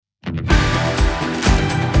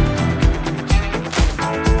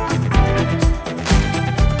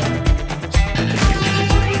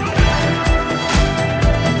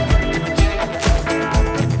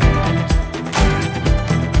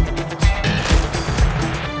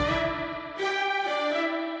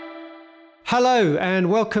Hello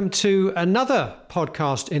and welcome to another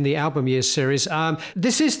podcast in the Album Years series.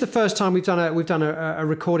 This is the first time we've done a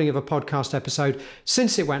recording of a podcast episode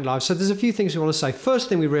since it went live. So there's a few things we want to say. First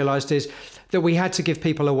thing we realised is that we had to give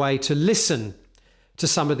people a way to listen to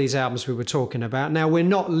some of these albums we were talking about. Now, we're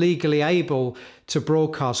not legally able to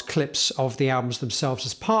broadcast clips of the albums themselves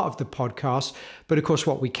as part of the podcast, but of course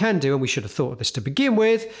what we can do, and we should have thought of this to begin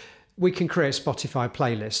with, we can create Spotify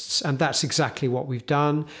playlists, and that's exactly what we've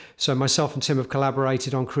done. So myself and Tim have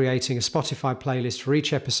collaborated on creating a Spotify playlist for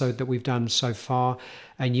each episode that we've done so far,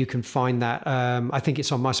 and you can find that, I think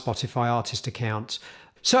it's on my Spotify artist account.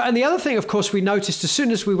 So, and the other thing, of course, we noticed as soon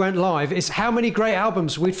as we went live is how many great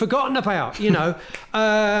albums we'd forgotten about,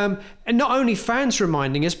 and not only fans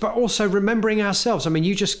reminding us, but also remembering ourselves. I mean,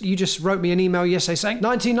 you just wrote me an email yesterday saying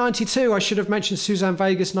 1992, I should have mentioned Suzanne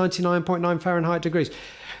Vega's 99.9 Fahrenheit degrees.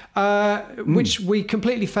 Which we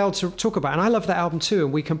completely failed to talk about. And I love that album too,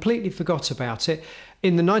 and we completely forgot about it.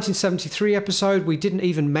 In the 1973 episode, we didn't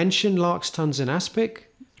even mention Lark's Tons in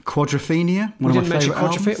Aspic. Quadrophenia, one of my favourite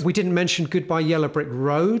albums. We didn't mention Goodbye Yellow Brick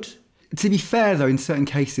Road. To be fair, though, in certain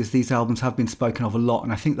cases, these albums have been spoken of a lot.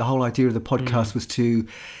 And I think the whole idea of the podcast was to,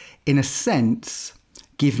 in a sense,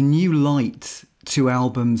 give new light to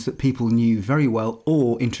albums that people knew very well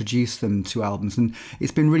or introduce them to albums. And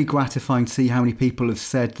it's been really gratifying to see how many people have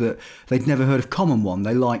said that they'd never heard of Common One.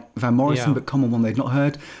 They like Van Morrison, but Common One they'd not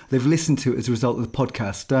heard. They've listened to it as a result of the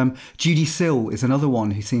podcast. Judy Sill is another one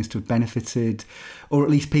who seems to have benefited, or at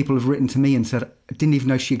least people have written to me and said, I didn't even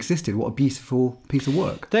know she existed. What a beautiful piece of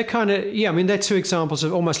work. They're kind of, they're two examples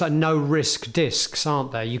of almost like no-risk discs,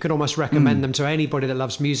 aren't they? You could almost recommend them to anybody that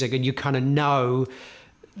loves music, and you kind of know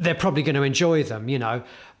they're probably going to enjoy them,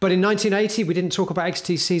 But in 1980, we didn't talk about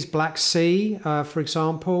XTC's Black Sea, for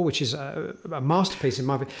example, which is a masterpiece in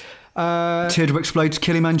my opinion. Teardrop Explodes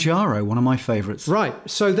Kilimanjaro, one of my favourites. Right.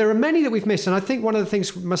 So there are many that we've missed. And I think one of the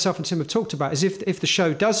things myself and Tim have talked about is if the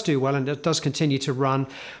show does do well and it does continue to run,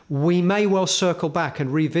 we may well circle back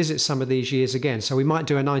and revisit some of these years again. So we might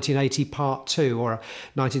do a 1980 part 2 or a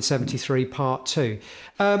 1973 part 2.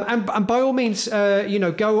 And by all means,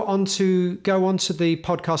 go onto the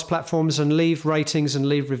podcast platforms and leave ratings and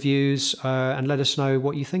leave reviews and let us know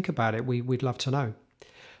what you think about it. We'd love to know.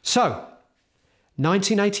 So,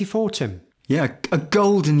 1984, Tim. Yeah, a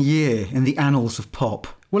golden year in the annals of pop.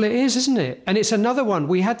 Well, it is, isn't it? And it's another one.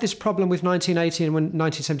 We had this problem with 1980 and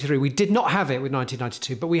 1973. We did not have it with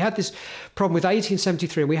 1992, but we had this problem with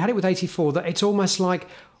 1873 and we had it with 84, that it's almost like,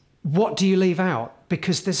 what do you leave out?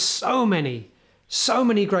 Because there's so many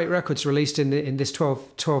great records released in this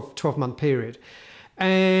 12-month period.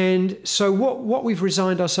 And so what we've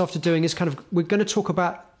resigned ourselves to doing is we're going to talk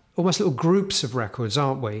about almost little groups of records,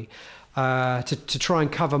 aren't we? To try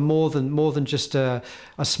and cover more than just a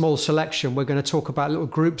small selection. We're going to talk about little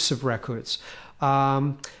groups of records.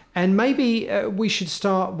 And maybe we should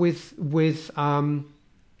start with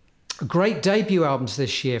great debut albums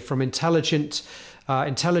this year from intelligent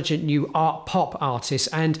new pop artists.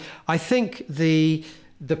 And I think the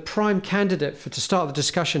prime candidate to start the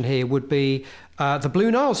discussion here would be the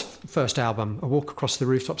Blue Nile's first album, A Walk Across the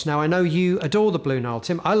Rooftops. Now, I know you adore the Blue Nile,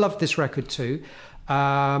 Tim. I love this record too.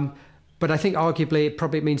 But I think arguably it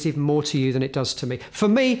probably means even more to you than it does to me. For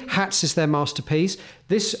me, Hats is their masterpiece.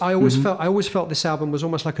 I always felt this album was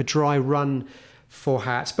almost like a dry run for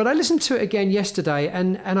Hats. But I listened to it again yesterday,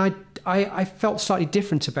 and I felt slightly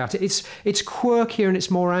different about it. It's quirkier and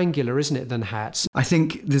it's more angular, isn't it, than Hats? I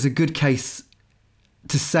think there's a good case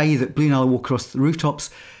to say that Blue Nile Walk Across the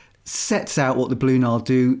Rooftops sets out what the Blue Nile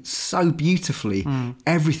do so beautifully.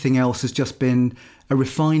 Everything else has just been a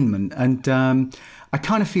refinement. And I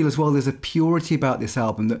kind of feel as well there's a purity about this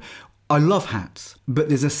album that I love Hats, but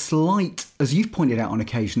there's a slight, as you've pointed out on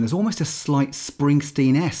occasion, there's almost a slight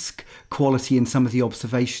Springsteen-esque quality in some of the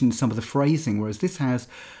observations, some of the phrasing, whereas this has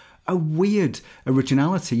a weird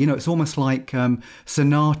originality. It's almost like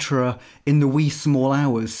Sinatra in the wee small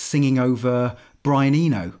hours singing over Brian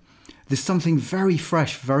Eno. There's something very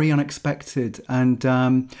fresh, very unexpected, and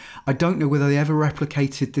I don't know whether they ever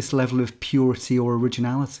replicated this level of purity or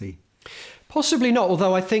originality. Possibly not,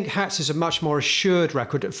 although I think Hats is a much more assured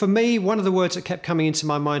record. For me, one of the words that kept coming into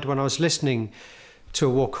my mind when I was listening to A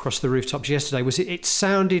Walk Across the Rooftops yesterday was it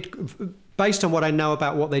sounded, based on what I know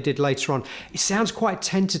about what they did later on, it sounds quite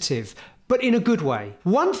tentative, but in a good way.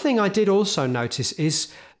 One thing I did also notice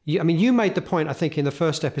is, you made the point, I think, in the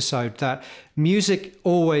first episode that music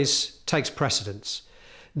always takes precedence.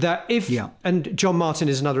 That and John Martin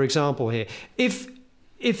is another example here,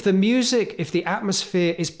 if the music, if the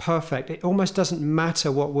atmosphere is perfect, it almost doesn't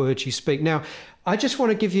matter what words you speak. Now, I just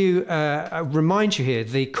want to give you, remind you here,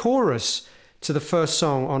 the chorus to the first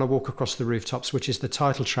song on A Walk Across the Rooftops, which is the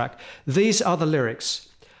title track. These are the lyrics.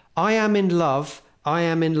 I am in love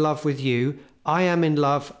with you. I am in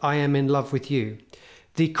love with you.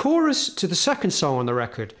 The chorus to the second song on the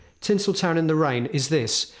record, Tinseltown in the Rain, is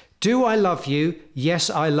this. Do I love you? Yes,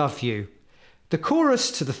 I love you. The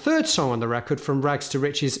chorus to the third song on the record, From Rags to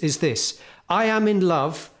Riches, is this. I am in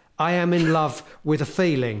love with a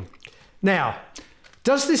feeling. Now,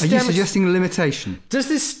 does this... Are you suggesting a limitation? Does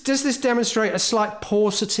this demonstrate a slight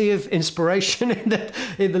paucity of inspiration in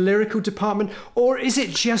the lyrical department? Or is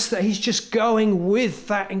it just that he's just going with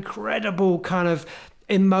that incredible kind of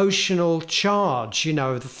emotional charge,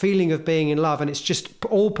 the feeling of being in love, and it's just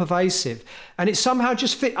all pervasive, and it somehow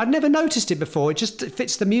just fit. I'd never noticed it before. It just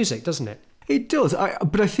fits the music, doesn't it? It does,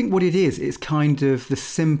 but I think what it is, it's kind of the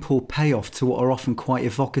simple payoff to what are often quite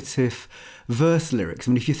evocative verse lyrics.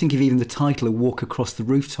 I mean, if you think of even the title, A Walk Across the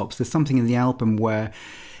Rooftops, there's something in the album where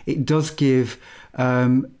it does give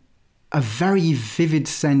a very vivid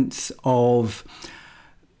sense of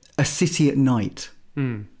a city at night,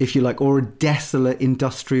 if you like, or a desolate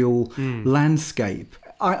industrial landscape.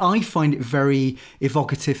 I find it very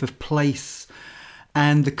evocative of place.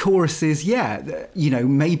 And the choruses,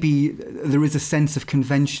 maybe there is a sense of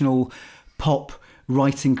conventional pop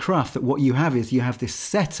writing craft, that what you have is you have this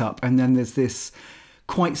setup and then there's this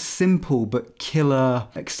quite simple but killer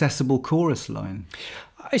accessible chorus line.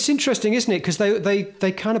 It's interesting, isn't it? Because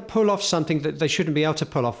they kind of pull off something that they shouldn't be able to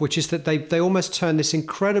pull off, which is that they almost turn this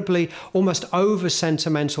incredibly, almost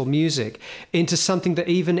over-sentimental music into something that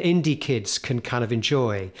even indie kids can kind of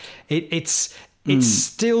enjoy. It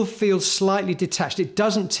still feels slightly detached. It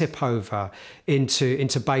doesn't tip over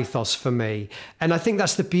into bathos for me. And I think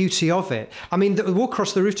that's the beauty of it. I mean, the Walk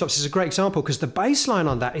Across the Rooftops is a great example because the bass line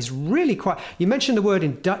on that is really quite... You mentioned the word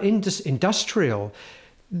industrial.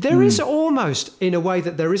 There is almost, in a way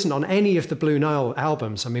that there isn't on any of the Blue Nile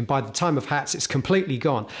albums. I mean, by the time of Hats, it's completely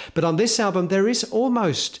gone. But on this album, there is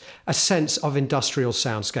almost a sense of industrial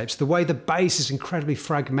soundscapes. The way the bass is incredibly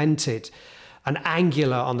fragmented and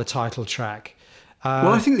angular on the title track. Well,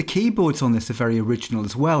 I think the keyboards on this are very original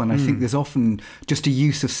as well, and I think there's often just a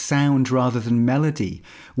use of sound rather than melody,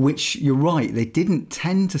 which, you're right, they didn't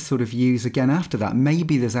tend to sort of use again after that.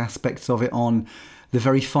 Maybe there's aspects of it on the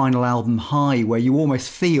very final album, High, where you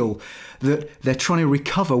almost feel that they're trying to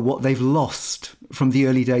recover what they've lost from the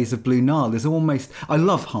early days of Blue Nile. There's almost... I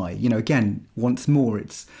love High, again, once more,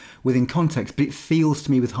 it's within context, but it feels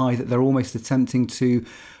to me with High that they're almost attempting to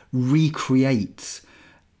recreate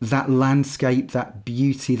that landscape, that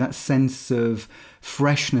beauty, that sense of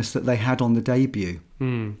freshness that they had on the debut.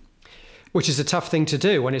 Which is a tough thing to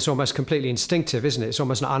do when it's almost completely instinctive, isn't it? It's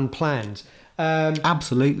almost unplanned.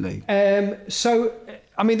 Absolutely. So,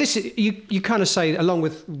 I mean, this is, you kind of say, along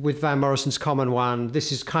with Van Morrison's Common One,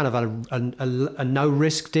 this is kind of a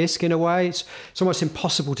no-risk disc in a way. It's almost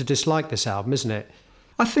impossible to dislike this album, isn't it?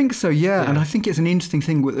 I think so, yeah. And I think it's an interesting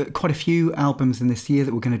thing with quite a few albums in this year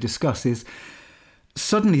that we're going to discuss is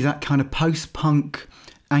suddenly that kind of post-punk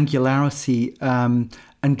angularity and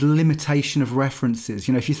limitation of references.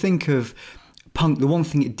 If you think of punk, the one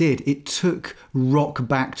thing it did, it took rock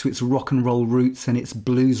back to its rock and roll roots and its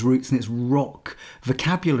blues roots and its rock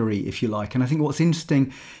vocabulary, if you like. And I think what's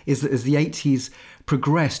interesting is that as the 80s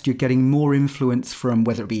progressed, you're getting more influence from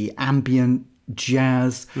whether it be ambient,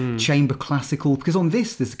 jazz, chamber classical, because on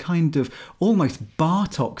this there's a kind of almost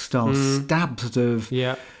Bartok-style stabs of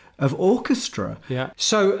orchestra. Yeah.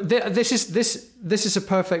 So this is a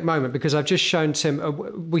perfect moment because I've just shown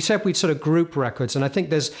Tim. We said we'd sort of group records, and I think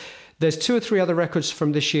there's 2 or 3 other records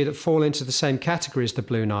from this year that fall into the same category as the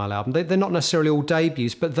Blue Nile album. They're not necessarily all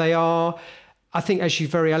debuts, but they are, I think, as you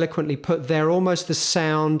very eloquently put, they're almost the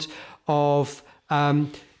sound of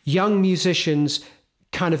young musicians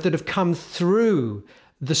kind of that have come through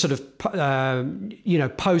the sort of,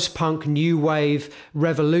 post-punk new wave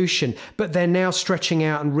revolution, but they're now stretching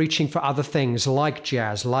out and reaching for other things like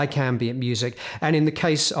jazz, like ambient music. And in the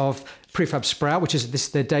case of Prefab Sprout, which is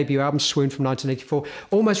their debut album, Swoon from 1984,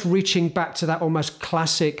 almost reaching back to that almost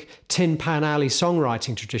classic Tin Pan Alley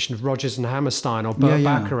songwriting tradition of Rodgers and Hammerstein or Burt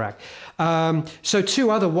Bacharach. So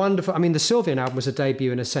 2 other wonderful... I mean, the Sylvian album was a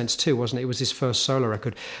debut in a sense too, wasn't it? It was his first solo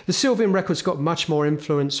record. The Sylvian record's got much more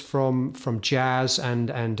influence from jazz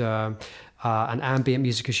and and ambient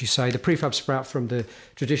music, as you say. The prefab sprout from the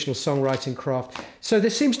traditional songwriting craft. So there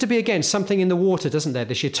seems to be, again, something in the water, doesn't there,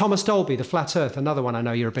 this year? Thomas Dolby, The Flat Earth, another one I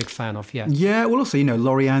know you're a big fan of, yeah. Yeah, well, also,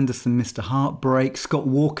 Laurie Anderson, Mr. Heartbreak, Scott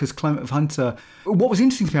Walker's Clement of Hunter. What was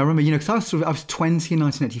interesting to me, I remember, because I was 20 in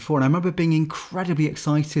 1984, and I remember being incredibly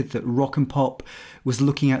excited that rock and pop was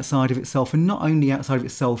looking outside of itself, and not only outside of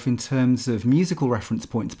itself in terms of musical reference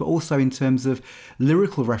points, but also in terms of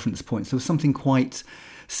lyrical reference points. There was something quite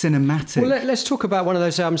cinematic. Well, let's talk about one of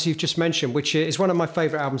those albums you've just mentioned, which is one of my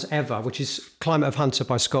favourite albums ever, which is Climate of Hunter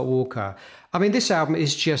by Scott Walker. I mean, this album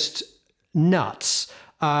is just nuts.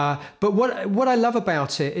 But what I love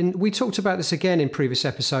about it, and we talked about this again in previous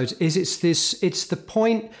episodes, is it's the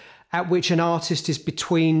point at which an artist is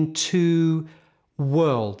between two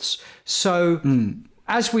worlds. So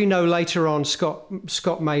as we know later on,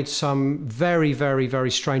 Scott made some very, very,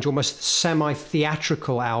 very strange, almost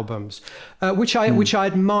semi-theatrical albums, which I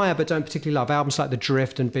admire but don't particularly love. Albums like The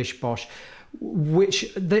Drift and Bish Bosh,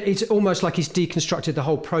 which it's almost like he's deconstructed the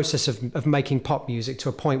whole process of making pop music to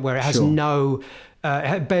a point where it has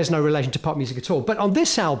it bears no relation to pop music at all. But on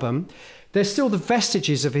this album, there's still the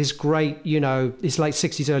vestiges of his great, his late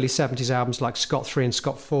 60s, early 70s albums like Scott 3 and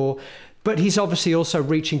Scott 4. But he's obviously also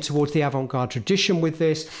reaching towards the avant-garde tradition with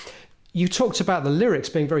this. You talked about the lyrics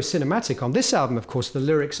being very cinematic. On this album, of course, the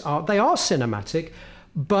lyrics are cinematic,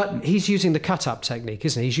 but he's using the cut-up technique,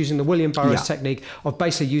 isn't he? He's using the William Burroughs technique of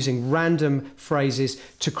basically using random phrases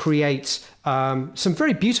to create some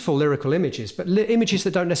very beautiful lyrical images, but images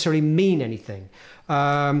that don't necessarily mean anything.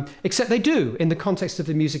 Except they do. In the context of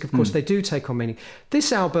the music, of course, they do take on meaning.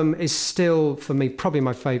 This album is still, for me, probably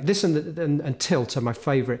my favourite. This and Tilt are my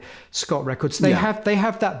favourite Scott records. They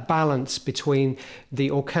have that balance between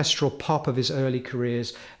the orchestral pop of his early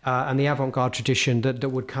careers and the avant-garde tradition that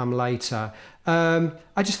would come later.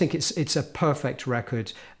 I just think it's a perfect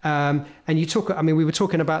record. And we were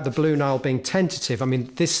talking about the Blue Nile being tentative. I mean,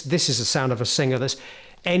 this is the sound of a singer that's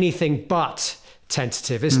anything but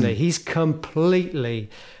tentative, isn't he? He's completely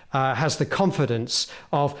has the confidence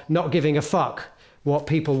of not giving a fuck what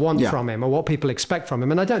people want from him or what people expect from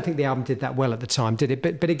him. And I don't think the album did that well at the time, did it?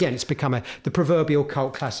 But again, it's become the proverbial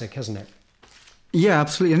cult classic, hasn't it? Yeah,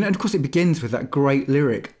 absolutely. And of course, it begins with that great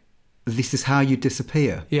lyric, "This is how you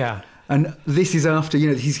disappear." Yeah. And this is after,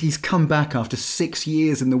 he's come back after 6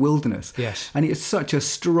 years in the wilderness. Yes. And it's such a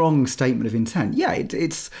strong statement of intent. Yeah,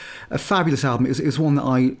 it's a fabulous album. It was one that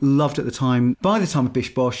I loved at the time. By the time of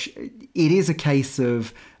Bish Bosh, it is a case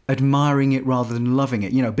of admiring it rather than loving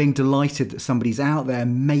it, being delighted that somebody's out there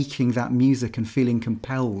making that music and feeling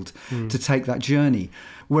compelled to take that journey.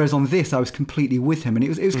 Whereas on this, I was completely with him. And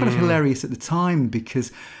it was kind of hilarious at the time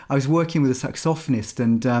because I was working with a saxophonist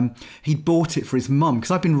and he'd bought it for his mum,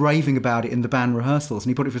 because I'd been raving about it in the band rehearsals, and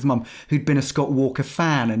he bought it for his mum, who'd been a Scott Walker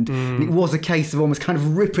fan. And it was a case of almost kind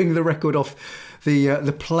of ripping the record off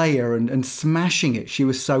the player and smashing it. She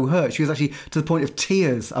was so hurt. She was actually to the point of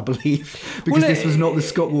tears, I believe, because this was not the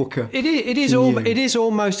Scott Walker. It is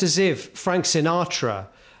almost as if Frank Sinatra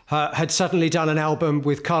had suddenly done an album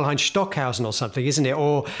with Karlheinz Stockhausen or something, isn't it?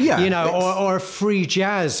 Or or a free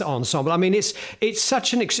jazz ensemble. I mean, it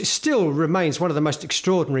still remains one of the most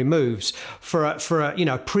extraordinary moves for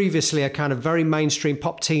a previously a kind of very mainstream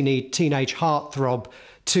pop teenage heartthrob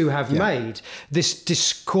to have made this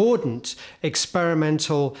discordant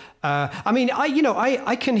experimental.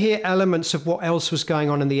 I can hear elements of what else was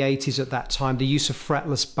going on in the 80s at that time. The use of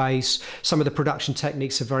fretless bass, some of the production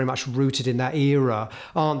techniques are very much rooted in that era,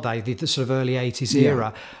 aren't they? The sort of early 80s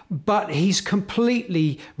era. But he's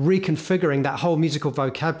completely reconfiguring that whole musical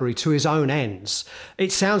vocabulary to his own ends.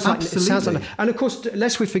 It sounds like, and of course,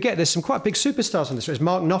 lest we forget, there's some quite big superstars on this record.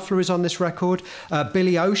 Mark Knopfler is on this record.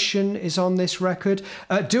 Billy Ocean is on this record,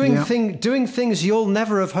 doing things you'll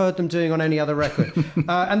never have heard them doing on any other record.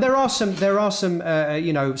 And there are some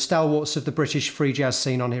stalwarts of the British free jazz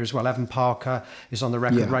scene on here as well. Evan Parker is on the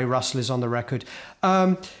record. Ray Russell is on the record.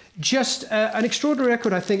 Just an extraordinary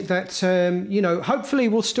record, I think, that hopefully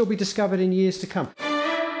will still be discovered in years to come.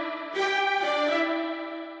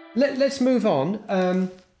 Let's move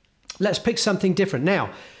on. Let's pick something different. Now,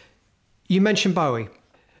 you mentioned Bowie.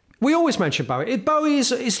 We always mention Bowie. Bowie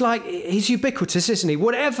is like, he's ubiquitous, isn't he?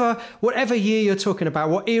 Whatever year you're talking about,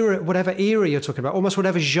 whatever era you're talking about, almost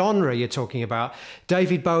whatever genre you're talking about,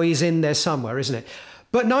 David Bowie is in there somewhere, isn't it?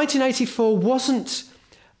 But 1984 wasn't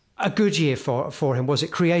a good year for him, was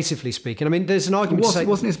it, creatively speaking? I mean, there's an argument to say... It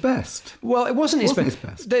wasn't his best. Well, it wasn't his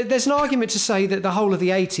best. There's an argument to say that the whole of the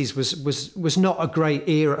 80s was not a great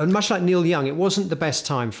era, and much like Neil Young, it wasn't the best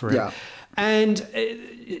time for him. Yeah. And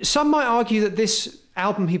some might argue that this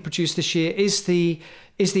album he produced this year is the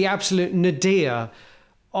absolute nadir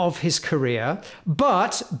of his career,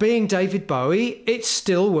 but being David Bowie, it's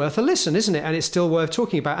still worth a listen, isn't it? And it's still worth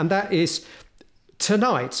talking about, and that is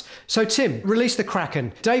Tonight. So Tim, release the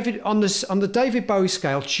Kraken. David, on the David Bowie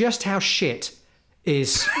scale, just how shit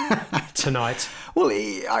is Tonight? Well,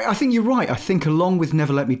 I think you're right. I think along with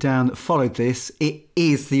Never Let Me Down that followed this, it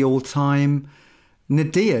is the all-time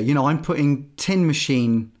nadir. You know, I'm putting Tin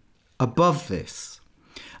Machine above this.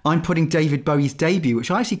 I'm putting David Bowie's debut, which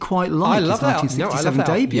I actually quite like. I love his 1967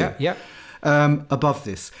 debut. Yeah. Above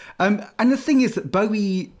this. And the thing is that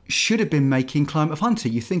Bowie should have been making Climate of Hunter.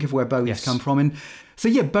 You think of where Bowie's come from. And so,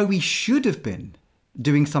 yeah, Bowie should have been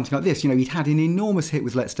doing something like this. You know, he'd had an enormous hit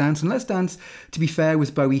with Let's Dance. And Let's Dance, to be fair, was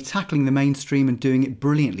Bowie tackling the mainstream and doing it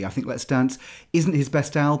brilliantly. I think Let's Dance isn't his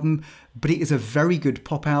best album, but it is a very good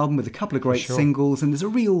pop album with a couple of great singles. And there's a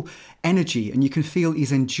real energy and you can feel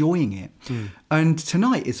he's enjoying it. And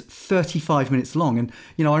Tonight is 35 minutes long. And,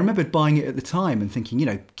 you know, I remembered buying it at the time and thinking, you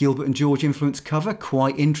know, Gilbert and George influenced cover,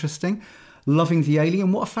 quite interesting. Loving the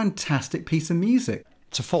Alien, what a fantastic piece of music.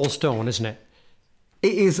 It's a false dawn, isn't it?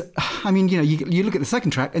 It is, I mean, you know, you look at the second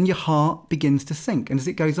track and your heart begins to sink. And as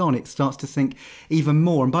it goes on, it starts to sink even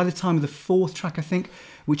more. And by the time of the fourth track, I think,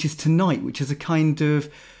 which is Tonight, which is a kind of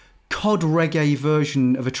cod reggae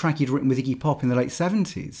version of a track he'd written with Iggy Pop in the late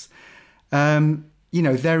 70s, you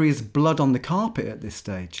know, there is blood on the carpet at this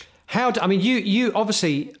stage. You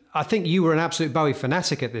obviously, I think you were an absolute Bowie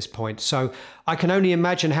fanatic at this point, so I can only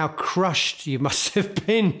imagine how crushed you must have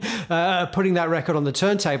been putting that record on the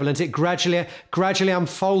turntable and it gradually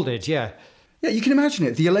unfolded, Yeah, you can imagine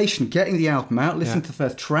it. The elation, getting the album out, listening to the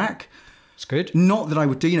first track. It's good. Not that I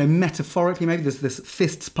would do, you know, metaphorically, maybe there's this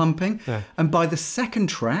fists pumping. Yeah. And by the second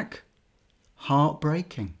track,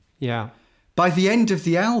 heartbreaking. Yeah. By the end of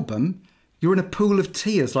the album, you're in a pool of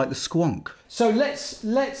tears like the Squonk. So let's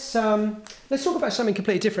talk about something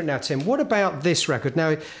completely different now, Tim. What about this record?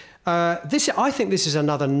 Now, I think this is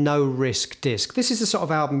another no-risk disc. This is the sort of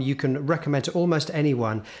album you can recommend to almost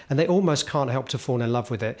anyone, and they almost can't help to fall in love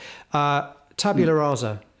with it. Tabula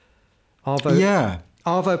Rasa.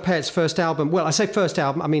 Arvo Päre's first album. Well, I say first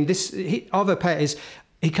album. I mean, Arvo Päre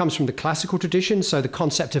he comes from the classical tradition, so the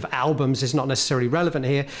concept of albums is not necessarily relevant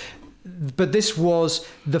here. But this was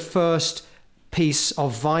the first piece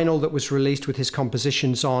of vinyl that was released with his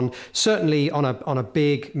compositions on, certainly on a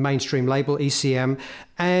big mainstream label, ECM.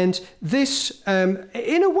 And this,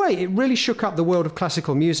 in a way, it really shook up the world of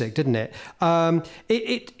classical music, didn't it?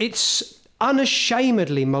 It's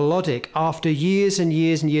unashamedly melodic after years and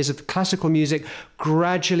years and years of classical music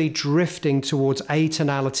gradually drifting towards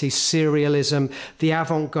atonality, serialism, the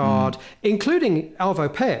avant-garde, including Arvo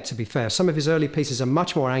Päre, to be fair. Some of his early pieces are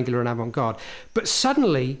much more angular and avant-garde. But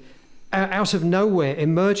suddenly, out of nowhere,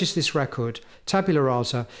 emerges this record, Tabula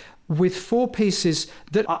Rasa, with four pieces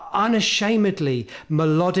that are unashamedly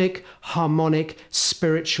melodic, harmonic,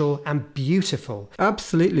 spiritual, and beautiful.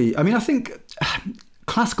 Absolutely. I mean, I think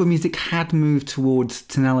classical music had moved towards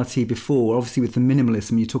tonality before. Obviously, with the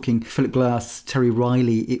minimalism, you're talking Philip Glass, Terry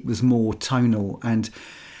Riley, it was more tonal and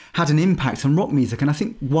had an impact on rock music. And I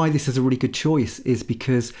think why this is a really good choice is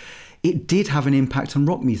because it did have an impact on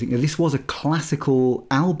rock music. Now, this was a classical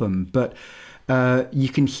album, but you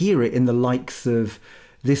can hear it in the likes of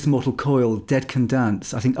This Mortal Coil, Dead Can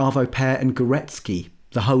Dance, I think Arvo Päre and Goretzky,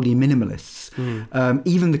 the Holy Minimalists.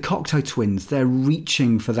 Even the Cocteau Twins, they're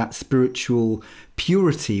reaching for that spiritual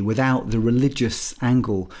purity without the religious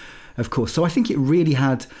angle, of course. So I think it really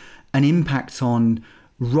had an impact on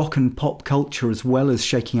rock and pop culture as well as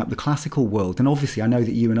shaking up the classical world. And obviously, I know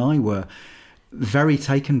that you and I were very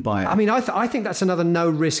taken by it. I mean, I think that's another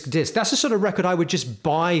no-risk disc. That's the sort of record I would just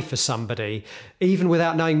buy for somebody, even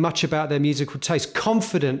without knowing much about their musical taste,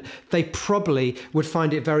 confident they probably would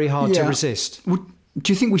find it very hard to resist.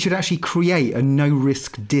 Do you think we should actually create a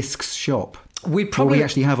no-risk discs shop? We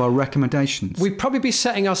actually have our recommendations. We'd probably be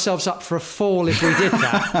setting ourselves up for a fall if we did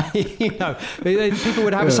that. You know, people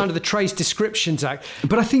would have us under the Trace Descriptions Act.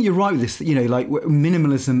 But I think you're right with this. You know, like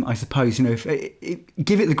minimalism, I suppose. You know,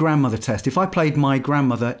 give it the grandmother test. If I played my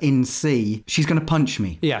grandmother in C, she's going to punch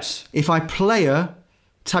me. Yes. If I play her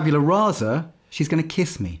Tabula Rasa, she's going to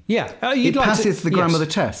kiss me. Yeah. It passes the grandmother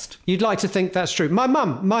test. You'd like to think that's true. My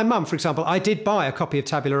mum, for example, I did buy a copy of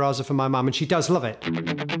Tabula Rasa for my mum, and she does love it.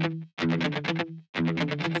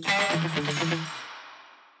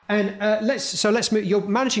 And let's move. You're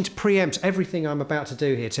managing to preempt everything I'm about to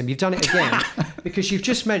do here, Tim. You've done it again because you've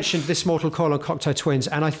just mentioned This Mortal Coil and Cocteau Twins,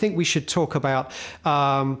 and I think we should talk about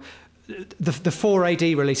the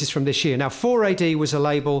 4AD releases from this year. Now, 4AD was a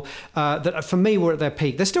label that for me were at their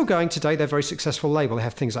peak. They're still going today. They're a very successful label. They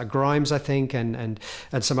have things like Grimes, I think, and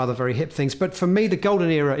some other very hip things. But for me, the golden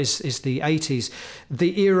era is the 80s,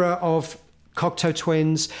 the era of Cocteau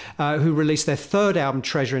Twins, who released their third album,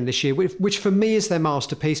 Treasure, in this year, which for me is their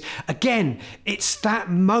masterpiece. Again, it's that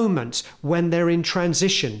moment when they're in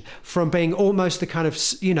transition from being almost the kind of,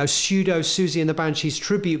 pseudo Susie and the Banshees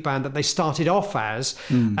tribute band that they started off as.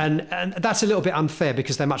 And that's a little bit unfair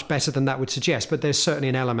because they're much better than that would suggest, but there's certainly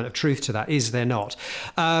an element of truth to that, is there not?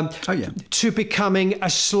 To becoming a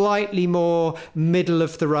slightly more middle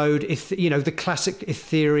of the road, the classic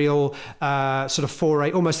ethereal sort of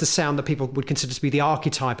 4/8, almost the sound that people would consider to be the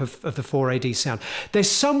archetype of the 4AD sound. They're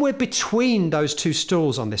somewhere between those two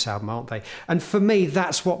stools on this album, aren't they? And for me,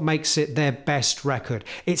 that's what makes it their best record.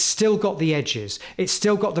 It's still got the edges. It's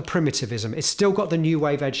still got the primitivism. It's still got the new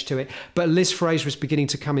wave edge to it. But Liz Fraser is beginning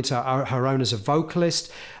to come into her own as a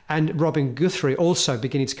vocalist. And Robin Guthrie also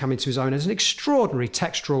beginning to come into his own as an extraordinary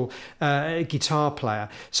textural guitar player.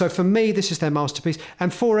 So for me, this is their masterpiece.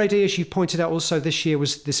 And 4AD, as you pointed out also this year,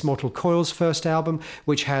 was this Mortal Coil's first album,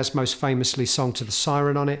 which has most famously Song to the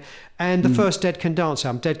Siren on it. And the first Dead Can Dance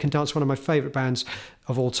album. Dead Can Dance, one of my favourite bands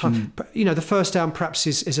of all time. But, the first album perhaps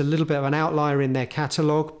is a little bit of an outlier in their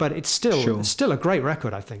catalogue, but it's still a great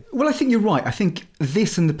record, I think. Well, I think you're right. I think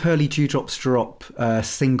this and the Pearly Dewdrops Drop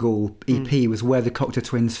single EP was where the Cocteau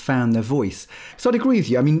Twins found their voice. So I'd agree with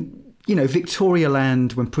you. I mean, Victoria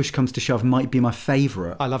Land, when push comes to shove, might be my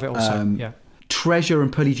favourite. I love it also, yeah. Treasure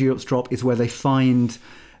and Pearly Dewdrops Drop is where they find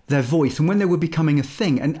their voice and when they were becoming a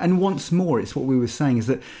thing. And once more, it's what we were saying, is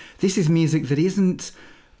that this is music that isn't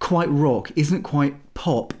quite rock, isn't quite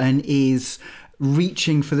pop, and is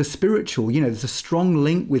reaching for the spiritual. There's a strong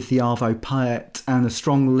link with the Arvo Pärt and a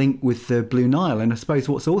strong link with the Blue Nile. And I suppose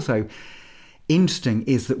what's also interesting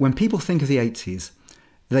is that when people think of the 80s,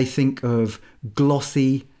 they think of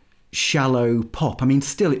glossy, shallow pop. I mean,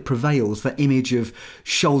 still it prevails, that image of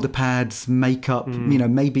shoulder pads, makeup,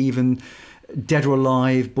 maybe even Dead or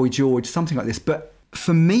Alive, Boy George, something like this. But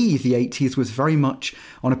for me, the 80s was very much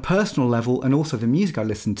on a personal level, and also the music I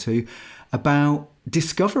listened to, about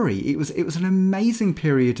discovery. It was an amazing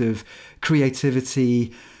period of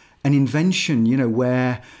creativity and invention,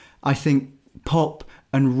 where I think pop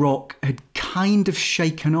and rock had kind of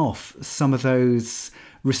shaken off some of those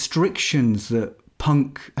restrictions that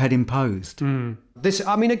punk had imposed. This,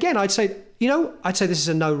 I mean, again, I'd say this is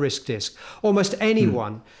a no-risk disc. Almost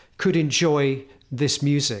anyone could enjoy this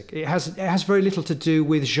music. It has very little to do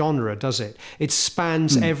with genre, does it? It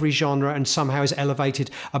spans every genre and somehow is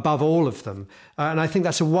elevated above all of them. And I think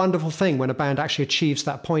that's a wonderful thing when a band actually achieves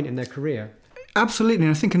that point in their career. Absolutely.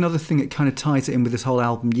 And I think another thing that kind of ties it in with this whole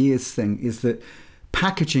album years thing is that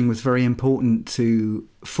packaging was very important to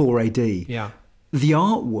 4AD. Yeah. The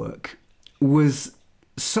artwork was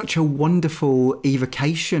such a wonderful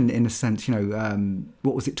evocation, in a sense.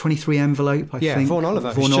 What was it, 23 Envelope, I think? Yeah, Vaughan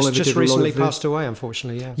Oliver, who's just recently passed away,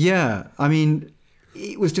 unfortunately, yeah. Yeah, I mean,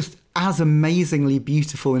 it was just as amazingly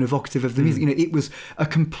beautiful and evocative of the music. It was a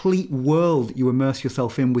complete world that you immerse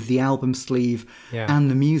yourself in with the album sleeve and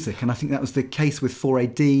the music. And I think that was the case with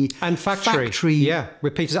 4AD. And Factory. Yeah,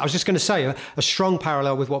 with Peter. I was just going to say a strong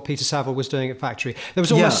parallel with what Peter Saville was doing at Factory. There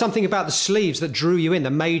was almost something about the sleeves that drew you in,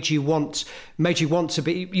 that made you want to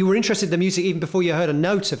be. You were interested in the music even before you heard a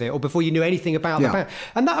note of it or before you knew anything about the band.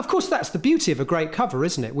 And that, of course, that's the beauty of a great cover,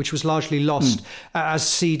 isn't it? Which was largely lost as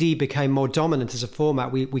CD became more dominant as a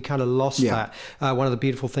format. We kind of lost that. One of the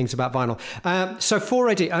beautiful things about vinyl. So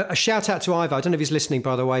 4AD, a shout out to Ivo. I don't know if he's listening,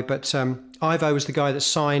 by the way, but Ivo was the guy that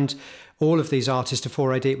signed all of these artists to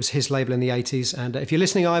 4AD. It was his label in the 80s. And if you're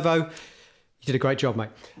listening, Ivo, you did a great job, mate.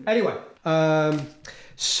 Anyway,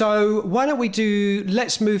 so why don't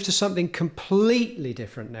let's move to something completely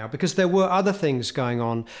different now, because there were other things going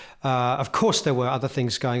on. Of course, there were other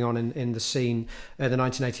things going on in the scene, the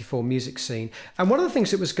 1984 music scene. And one of the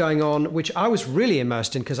things that was going on, which I was really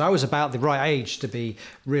immersed in because I was about the right age to be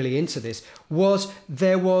really into this, was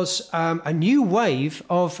there was a new wave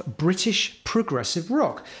of British progressive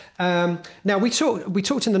rock. Now, we talked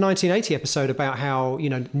in the 1980 episode about how,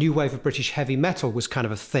 new wave of British heavy metal was kind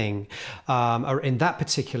of a thing in that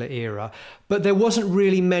particular era. but there wasn't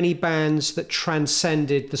really many bands that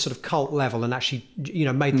transcended the sort of cult level and actually,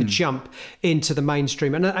 made the jump into the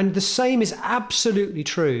mainstream. And the same is absolutely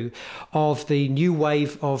true of the new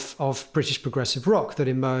wave of British progressive rock that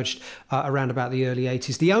emerged around about the early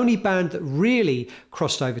 80s. The only band that really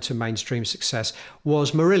crossed over to mainstream success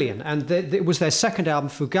was Marillion, and it was their second album,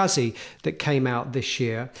 Fugazi, that came out this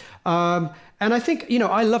year. And I think,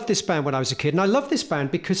 I loved this band when I was a kid. And I love this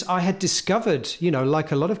band because I had discovered,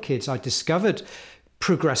 like a lot of kids, I discovered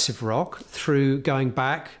progressive rock through going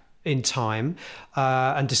back in time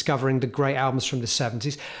and discovering the great albums from the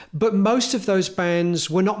 70s. But most of those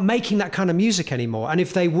bands were not making that kind of music anymore. And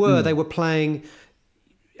if they were, they were playing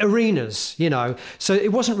arenas, so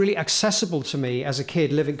it wasn't really accessible to me as a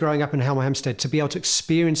kid growing up in Hemel Hempstead to be able to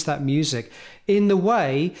experience that music in the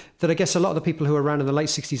way that I guess a lot of the people who were around in the late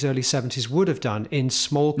 60s, early 70s would have done, in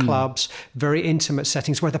small clubs, very intimate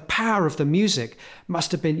settings where the power of the music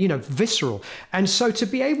must have been, visceral. And so to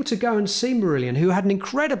be able to go and see Marillion, who had an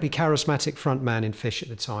incredibly charismatic frontman in Fish at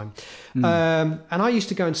the time, and I used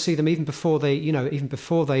to go and see them even before they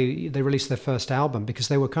released their first album, because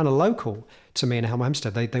they were kind of local to me in Hemel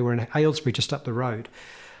Hempstead. They were in Aylesbury, just up the road.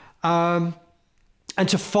 And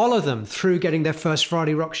to follow them through getting their first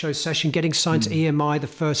Friday Rock Show session, getting signed to EMI, the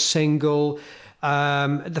first single,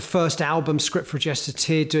 the first album, Script for a Jester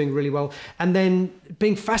Tear, doing really well, and then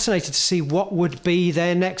being fascinated to see what would be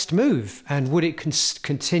their next move, and would it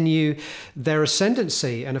continue their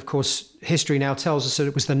ascendancy. And of course, history now tells us that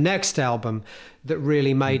it was the next album that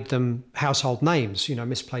really made them household names,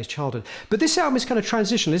 Misplaced Childhood. But this album is kind of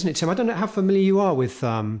transitional, isn't it, Tim? I don't know how familiar you are with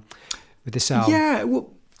this album. Yeah, well,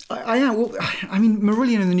 I am. Well, I mean,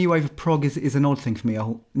 Marillion and the new wave of prog is an odd thing for me,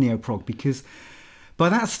 neo-prog, because by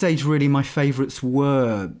that stage, really, my favourites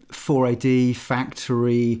were 4AD,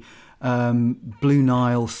 Factory, Blue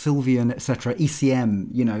Nile, Sylvian, etc.,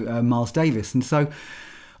 ECM, Miles Davis. And so,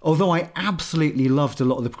 although I absolutely loved a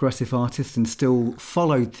lot of the progressive artists and still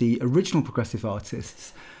followed the original progressive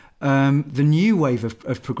artists, the new wave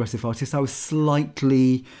of progressive artists I was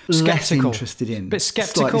slightly less interested in. Bit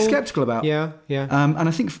sceptical. Slightly sceptical about. Yeah. And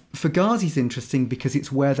I think Fugazi's interesting because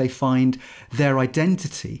it's where they find their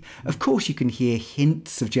identity. Of course, you can hear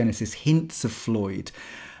hints of Genesis, hints of Floyd,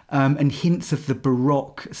 and hints of the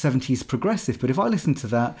Baroque 70s progressive. But if I listen to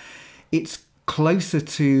that, it's closer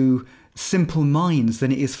to Simple Minds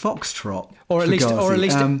than it is Foxtrot, or at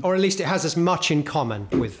least it has as much in common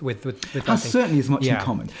with has certainly as much in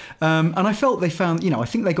common. And I felt they found, I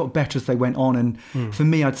think they got better as they went on. And for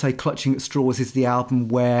me, I'd say Clutching at Straws is the album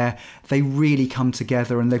where they really come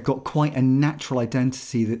together and they've got quite a natural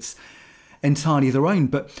identity that's entirely their own.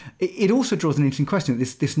 But it also draws an interesting question.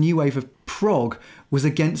 This new wave of prog was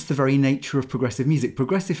against the very nature of progressive music.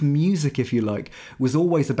 Progressive music, if you like, was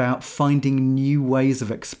always about finding new ways of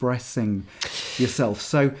expressing yourself.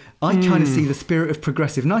 So I kind of see the spirit of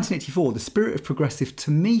progressive. 1984, the spirit of progressive, to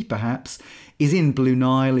me, perhaps, is in Blue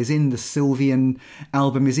Nile, is in the Sylvian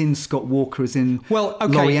album, is in Scott Walker, is in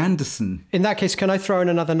Laurie Anderson. In that case, can I throw in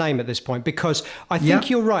another name at this point? Because I think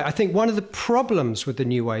you're right. I think one of the problems with the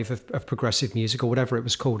new wave of progressive music, or whatever it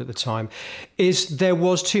was called at the time, is there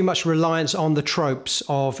was too much reliance on the tropes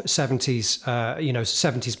of 70s,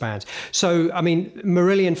 70s bands. So, I mean,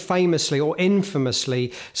 Marillion famously or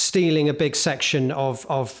infamously stealing a big section of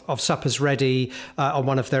Supper's Ready on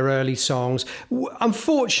one of their early songs,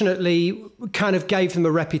 unfortunately, kind of gave them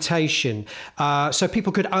a reputation. So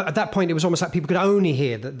people could, at that point, it was almost like people could only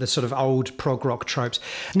hear the sort of old prog rock tropes.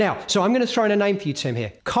 Now, so I'm going to throw in a name for you, Tim,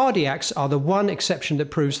 here. Cardiacs are the one exception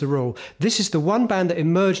that proves the rule. This is the one band that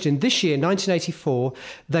emerged in this year, 1984.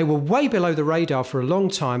 They were way below the radar for a long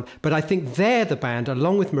time, but I think they're the band,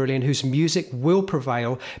 along with Marillion, whose music will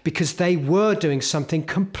prevail because they were doing something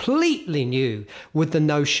completely new with the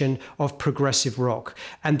notion of progressive rock.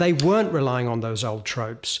 And they weren't relying on those old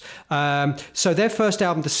tropes. So their first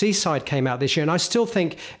album, The Seaside, came out this year, and I still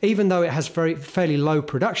think, even though it has fairly low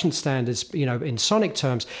production standards, in sonic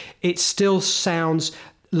terms, it still sounds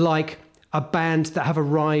like a band that have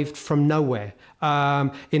arrived from nowhere,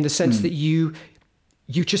 in the sense that you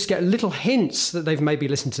just get little hints that they've maybe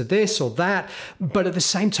listened to this or that, but at the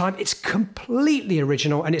same time, it's completely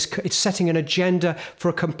original, and it's setting an agenda for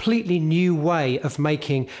a completely new way of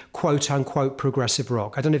making quote-unquote progressive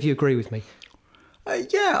rock. I don't know if you agree with me.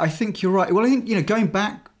 Yeah, I think you're right. Well, I think, going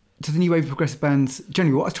back to the new wave of progressive bands,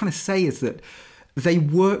 generally what I was trying to say is that they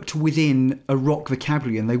worked within a rock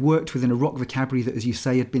vocabulary, and they worked within a rock vocabulary that, as you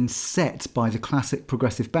say, had been set by the classic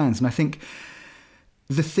progressive bands. And I think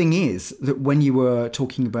the thing is that when you were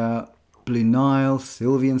talking about Blue Nile,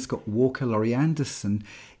 Sylvian, Scott Walker, Laurie Anderson,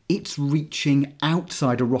 it's reaching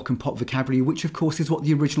outside a rock and pop vocabulary, which of course is what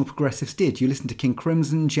the original progressives did. You listen to King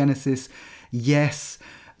Crimson, Genesis, Yes,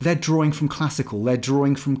 they're drawing from classical, they're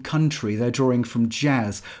drawing from country, they're drawing from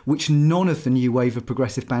jazz, which none of the new wave of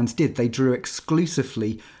progressive bands did. They drew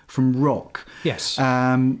exclusively from rock. Yes.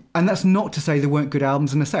 And that's not to say there weren't good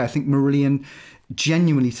albums. And I think Marillion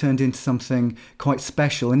genuinely turned into something quite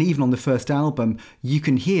special. And even on the first album, you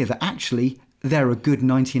can hear that actually they're a good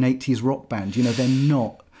 1980s rock band. You know, they're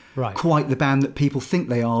not quite the band that people think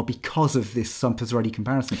they are because of this Sumpers Ready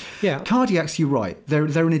comparison. Yeah. Cardiacs, you're right.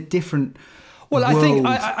 They're in a different Well,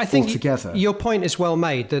 I think altogether. Your point is well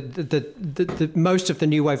made. That most of the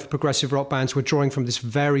new wave of progressive rock bands were drawing from this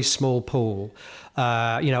very small pool,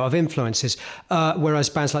 of influences, whereas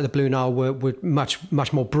bands like the Blue Nile were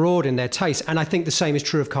much more broad in their taste. And I think the same is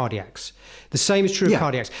true of Cardiacs. The same is true of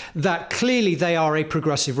Cardiacs. That clearly they are a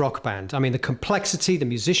progressive rock band. I mean, the complexity, the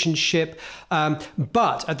musicianship,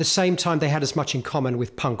 but at the same time they had as much in common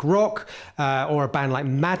with punk rock or a band like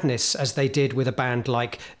Madness as they did with a band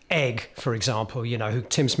like Egg, for example, who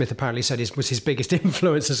Tim Smith apparently said was his biggest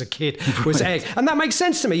influence as a kid was Egg. And that makes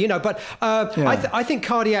sense to me, but I think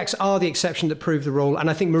Cardiacs are the exception that proved the rule, and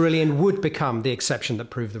I think Marillion would become the exception that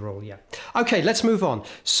proved the rule, Okay, let's move on.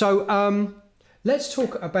 So let's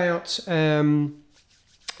talk about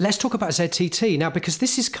ZTT now, because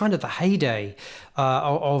this is kind of the heyday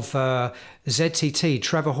of ZTT,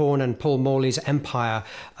 Trevor Horn and Paul Morley's empire.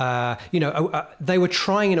 They were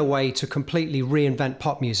trying in a way to completely reinvent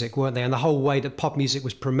pop music, weren't they? And the whole way that pop music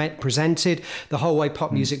was presented, the whole way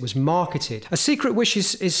pop music was marketed. A Secret Wish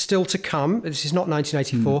is still to come. This is not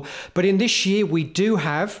 1984, but in this year we do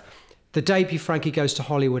have the debut Frankie Goes to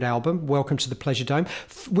Hollywood album, Welcome to the Pleasure Dome,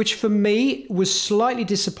 which for me was slightly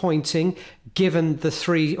disappointing given the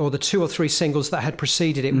two or three singles that had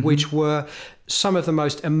preceded it, which were some of the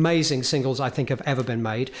most amazing singles I think have ever been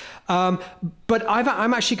made. But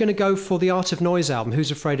I'm actually going to go for the Art of Noise album,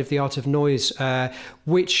 Who's Afraid of the Art of Noise,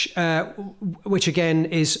 which again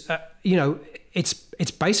is,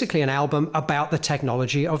 it's basically an album about the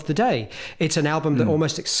technology of the day. It's an album that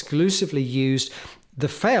almost exclusively used the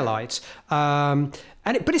Fairlight, but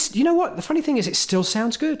it's, you know what, the funny thing is it still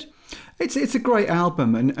sounds good. It's a great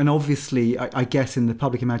album, and obviously I guess in the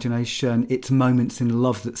public imagination it's Moments in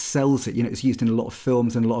Love that sells it. It's used in a lot of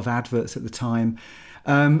films and a lot of adverts at the time,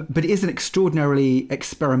 but it is an extraordinarily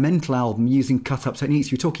experimental album using cut-up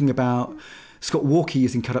techniques. You're talking about Scott Walker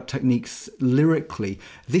using cut-up techniques lyrically.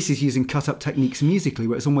 This is using cut-up techniques musically,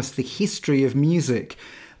 where it's almost the history of music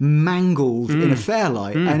mangled in a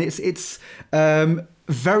Fairlight, and it's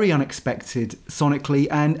very unexpected sonically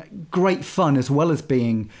and great fun, as well as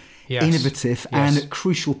being innovative and at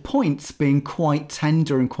crucial points being quite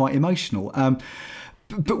tender and quite emotional.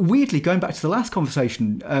 But weirdly, going back to the last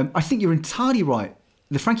conversation, I think you're entirely right.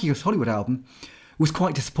 The Frankie Goes to Hollywood album was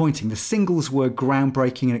quite disappointing. The singles were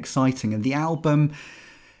groundbreaking and exciting, and the album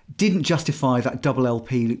didn't justify that double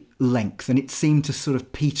LP length, and it seemed to sort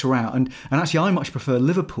of peter out. And actually, I much prefer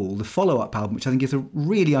Liverpool, the follow-up album, which I think is a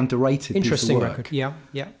really underrated interesting piece of work. Record.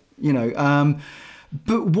 Yeah.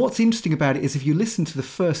 But what's interesting about it is if you listen to the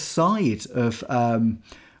first side of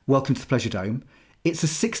Welcome to the Pleasure Dome, it's a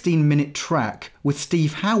 16-minute track with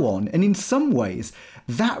Steve Howe on, and in some ways,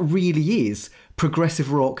 that really is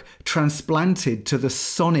progressive rock transplanted to the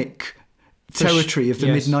sonic territory of the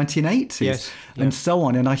mid-1980s and so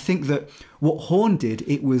on. And I think that what Horn did,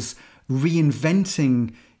 it was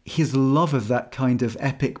reinventing his love of that kind of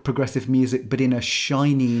epic progressive music, but in a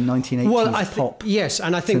shiny 1980s pop. Yes,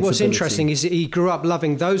 and I think what's interesting is he grew up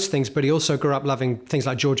loving those things, but he also grew up loving things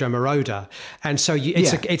like Giorgio Moroder. And so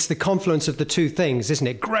it's the confluence of the two things, isn't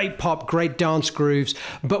it? Great pop, great dance grooves,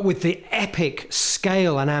 but with the epic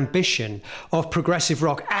scale and ambition of progressive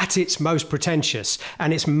rock at its most pretentious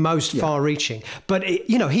and its most far-reaching. But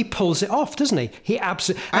he pulls it off, doesn't he? He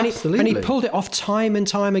absolutely. And he pulled it off time and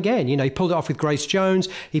time again. He pulled it off with Grace Jones.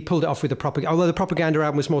 He pulled it off with the Propaganda. Although the Propaganda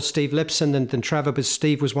album was more Steve Lipson than Trevor, but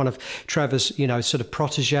Steve was one of Trevor's, sort of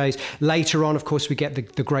proteges. Later on, of course, we get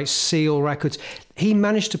the great Seal records. He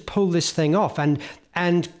managed to pull this thing off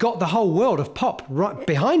and got the whole world of pop right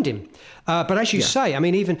behind him. But as you say, I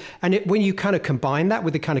mean, when you kind of combine that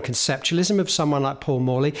with the kind of conceptualism of someone like Paul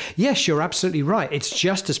Morley, yes, you're absolutely right. It's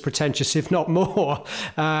just as pretentious, if not more,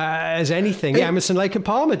 as anything Emerson, Lake and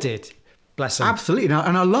Palmer did. Bless him. Absolutely,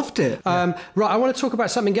 and I loved it. Right, I want to talk about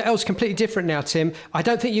something else completely different now, Tim. I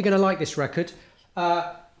don't think you're going to like this record,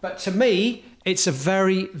 but to me, it's a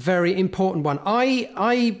very, very important one.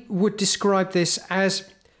 I would describe this as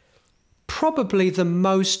probably the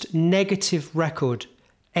most negative record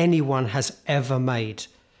anyone has ever made.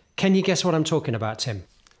 Can you guess what I'm talking about, Tim?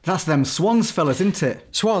 That's them Swans fellas, isn't it?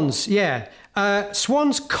 Swans, yeah.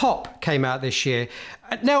 Swans Cop came out this year.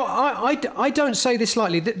 Now, I don't say this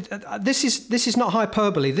lightly. This is not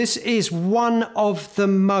hyperbole. This is one of the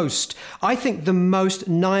most, I think, the most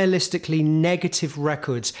nihilistically negative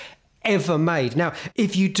records ever made. Now,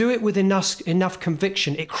 if you do it with enough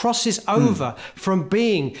conviction, it crosses over from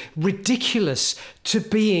being ridiculous to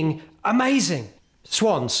being amazing.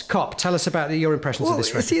 Swans, Cop, tell us about your impressions of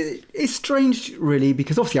this record. It's strange, really,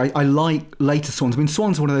 because obviously I like later Swans. I mean,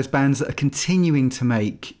 Swans are one of those bands that are continuing to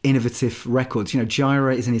make innovative records. You know,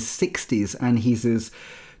 Gyra is in his 60s and he's as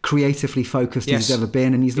creatively focused as he's ever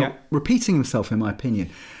been, and he's not repeating himself, in my opinion.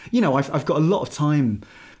 You know, I've got a lot of time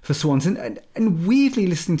for Swans, and weirdly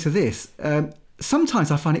listening to this,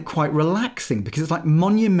 sometimes I find it quite relaxing because it's like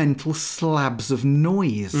monumental slabs of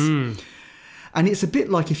noise. And it's a bit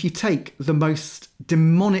like if you take the most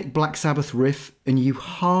demonic Black Sabbath riff and you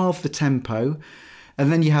halve the tempo, and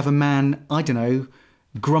then you have a man, I don't know,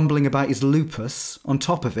 grumbling about his lupus on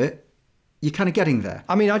top of it, you're kind of getting there.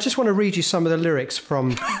 I mean, I just want to read you some of the lyrics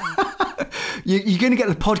from... You're going to get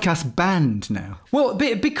the podcast banned now. Well,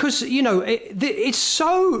 because, you know, it's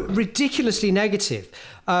so ridiculously negative.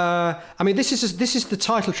 I mean, this is the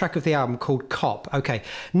title track of the album called Cop. Okay.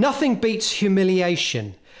 Nothing beats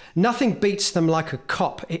humiliation. Nothing beats them like a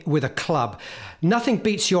cop with a club. Nothing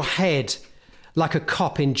beats your head like a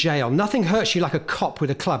cop in jail. Nothing hurts you like a cop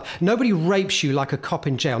with a club. Nobody rapes you like a cop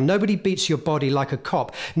in jail. Nobody beats your body like a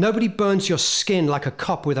cop. Nobody burns your skin like a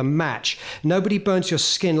cop with a match. Nobody burns your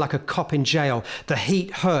skin like a cop in jail. The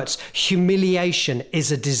heat hurts. Humiliation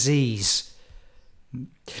is a disease.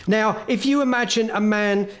 Now, if you imagine a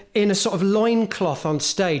man in a sort of loincloth on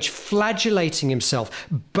stage, flagellating himself,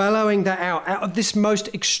 bellowing that out of this most,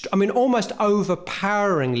 almost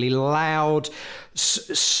overpoweringly loud,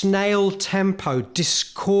 snail tempo,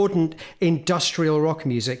 discordant industrial rock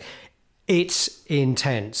music, it's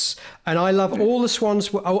intense. And I love all the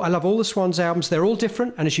Swans. I love all the Swans albums. They're all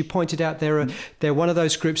different. And as you pointed out, they're one of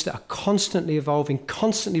those groups that are constantly evolving,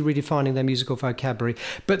 constantly redefining their musical vocabulary.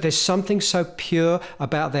 But there's something so pure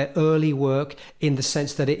about their early work in the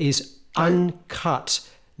sense that it is uncut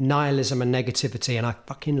nihilism and negativity. And I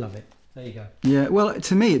fucking love it. There you go. Yeah, well,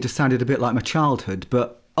 to me, it just sounded a bit like my childhood.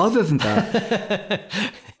 But other than that...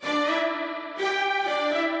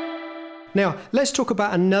 Now, let's talk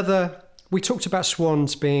about another... We talked about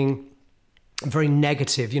Swans being very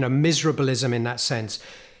negative, you know, miserableism in that sense.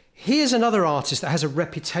 Here's another artist that has a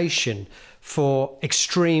reputation for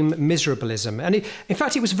extreme miserableism. And in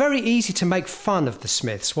fact, it was very easy to make fun of the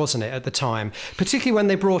Smiths, wasn't it, at the time? Particularly when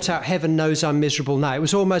they brought out Heaven Knows I'm Miserable Now. It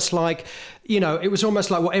was almost like, you know,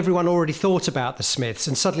 what everyone already thought about the Smiths.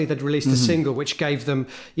 And suddenly they'd released a single which gave them,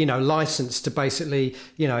 you know, license to basically,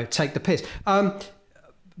 you know, take the piss.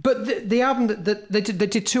 But the album that they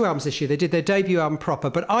did two albums this year. They did their debut album proper.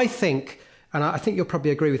 But I think, and I think you'll probably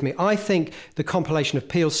agree with me, I think the compilation of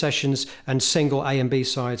Peel sessions and single A and B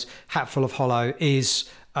sides, Hatful of Hollow, is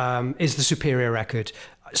the superior record.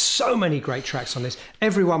 So many great tracks on this.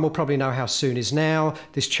 Everyone will probably know How Soon Is Now,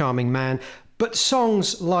 This Charming Man. But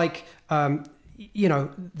songs like, you know,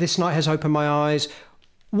 This Night Has Opened My Eyes.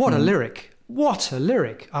 What a lyric. What a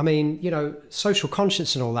lyric. I mean, you know, Social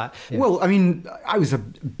Conscience and all that. Yeah. Well, I mean, I was a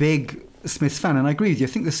big Smiths fan, and I agree with you. I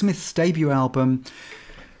think the Smiths' debut album,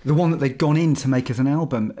 the one that they'd gone in to make as an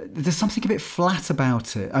album, there's something a bit flat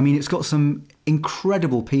about it. I mean, it's got some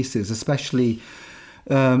incredible pieces, especially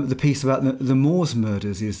the piece about the Moors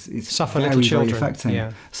murders is Suffer very, Little Children. very affecting.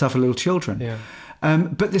 Yeah. Suffer Little Children. Yeah.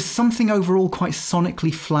 But there's something overall quite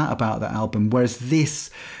sonically flat about that album, whereas this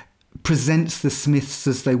presents the Smiths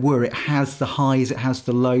as they were. It has the highs, it has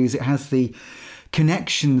the lows, it has the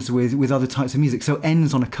connections with other types of music. So it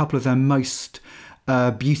ends on a couple of their most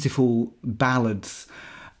beautiful ballads.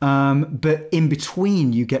 But in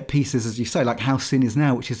between, you get pieces, as you say, like How Soon Is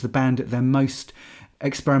Now, which is the band at their most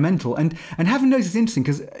experimental. And Heaven Knows is interesting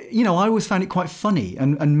because, you know, I always found it quite funny.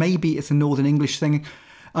 And maybe it's a Northern English thing.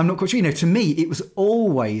 I'm not quite sure. You know, to me, it was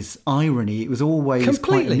always irony. It was always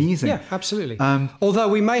completely quite amusing. Yeah, absolutely. Although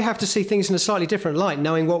we may have to see things in a slightly different light,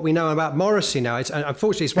 knowing what we know about Morrissey now.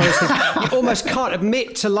 Unfortunately, it's one of those things you almost can't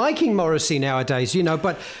admit to liking Morrissey nowadays, you know.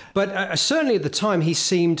 But certainly at the time, he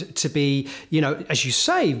seemed to be, you know, as you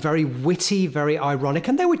say, very witty, very ironic.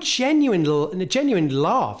 And there were genuine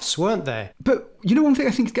laughs, weren't there? But, you know, one thing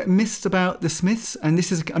I think gets missed about the Smiths, and this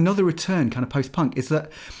is another return kind of post-punk, is that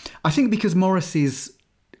I think because Morrissey's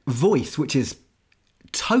voice, which is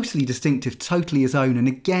totally distinctive, totally his own, and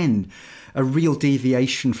again a real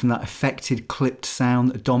deviation from that affected clipped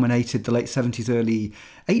sound that dominated the late 70s, early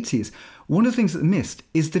 80s. One of the things that missed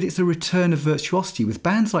is that it's a return of virtuosity with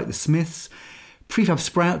bands like the Smiths Prefab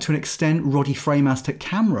Sprout to an extent, Roddy Framass to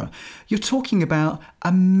camera. You're talking about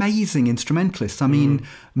amazing instrumentalists. I mean,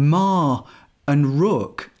 Ma and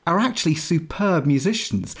Rook are actually superb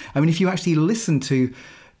musicians. I mean, if you actually listen to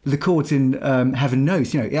the chords in Heaven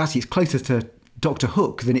Knows, it's closer to Dr.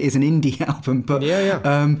 Hook than it is an indie album. But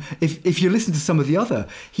if you listen to some of the other,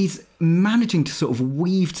 he's managing to sort of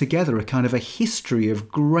weave together a kind of a history of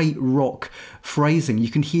great rock phrasing. You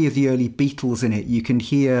can hear the early Beatles in it. You can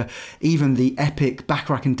hear even the epic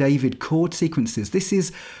Bacharach and David chord sequences. This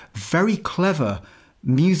is very clever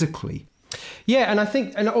musically. Yeah, and I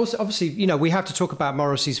think, and also obviously, we have to talk about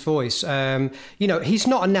Morrissey's voice. He's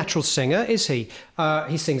not a natural singer, is he?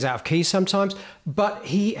 He sings out of key sometimes, but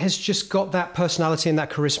he has just got that personality and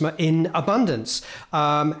that charisma in abundance,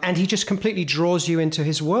 and he just completely draws you into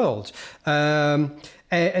his world.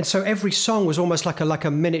 And so every song was almost like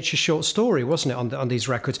a miniature short story, wasn't it, on these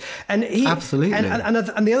records? And he absolutely.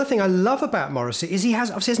 And the other thing I love about Morrissey is he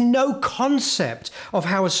has no concept of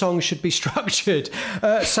how a song should be structured.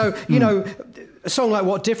 A song like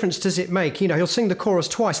What Difference Does It Make? He'll sing the chorus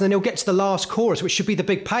twice and then he'll get to the last chorus, which should be the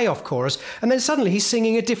big payoff chorus. And then suddenly he's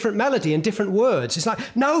singing a different melody and different words. It's like,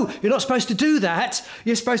 no, you're not supposed to do that.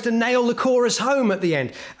 You're supposed to nail the chorus home at the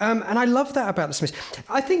end. And I love that about the Smiths.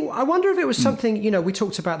 I wonder if it was something, we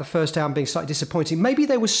talked about the first album being slightly disappointing. Maybe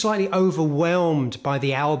they were slightly overwhelmed by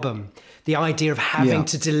the album. The idea of having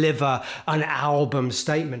to deliver an album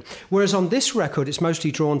statement. Whereas on this record, it's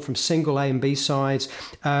mostly drawn from single A and B sides,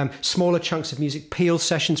 smaller chunks of music, Peel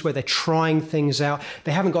sessions where they're trying things out.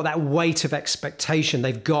 They haven't got that weight of expectation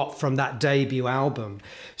they've got from that debut album.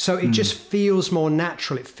 So it just feels more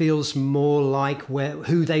natural. It feels more like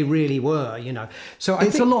who they really were, So I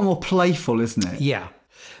think a lot more playful, isn't it? Yeah.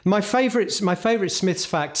 My favourite Smiths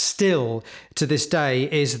fact still to this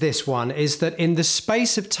day is this one, is that in the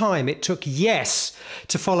space of time it took Yes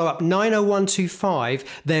to follow up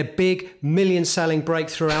 90125, their big million-selling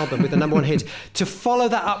breakthrough album with the number one hit. To follow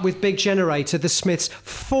that up with Big Generator, the Smiths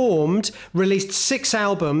released 6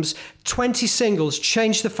 albums, 20 singles,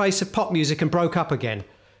 changed the face of pop music and broke up again.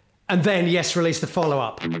 And then Yes released the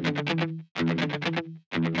follow-up.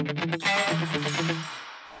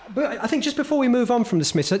 But I think just before we move on from the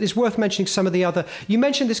Smiths, it's worth mentioning some of the other... You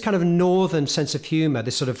mentioned this kind of northern sense of humour,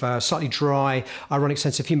 this sort of slightly dry, ironic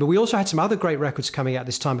sense of humour. We also had some other great records coming out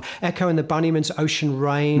this time. Echo and the Bunnymen, Ocean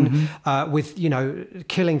Rain, with,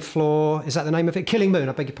 Killing Floor. Is that the name of it? Killing Moon,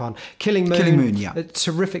 I beg your pardon. Killing Moon, yeah. A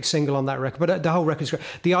terrific single on that record. But the whole record's great.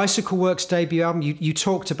 The Icicle Works debut album, you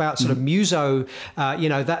talked about sort of Muso.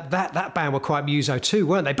 That band were quite Muso too,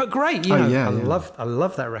 weren't they? But great, I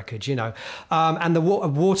love that record, And the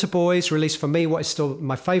Water Boys released for me what is still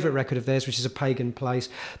my favourite record of theirs, which is A Pagan Place.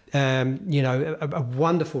 A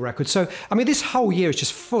wonderful record. So, I mean, this whole year is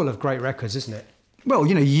just full of great records, isn't it? Well,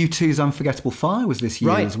 U2's Unforgettable Fire was this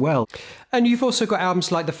year as well. And you've also got albums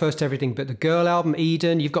like the first Everything But the Girl album,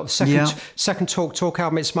 Eden. You've got the second Talk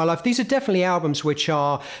album, It's My Life. These are definitely albums which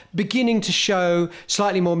are beginning to show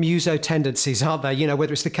slightly more muso tendencies, aren't they?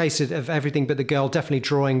 Whether it's the case of Everything But the Girl, definitely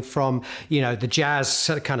drawing from, the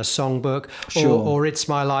jazz kind of songbook, or It's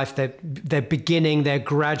My Life. They're beginning their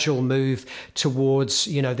gradual move towards,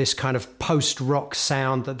 this kind of post-rock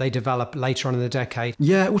sound that they develop later on in the decade.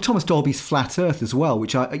 Yeah, well, Thomas Dolby's Flat Earth as well,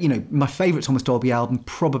 which my favourite Thomas Dolby album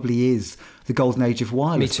probably is The Golden Age of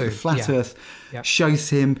Wireless. Me too. Flat Earth shows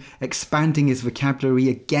him expanding his vocabulary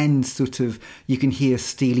again. Sort of, you can hear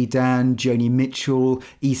Steely Dan, Joni Mitchell,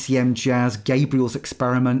 ECM jazz, Gabriel's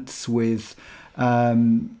experiments with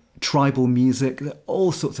tribal music,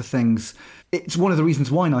 all sorts of things. It's one of the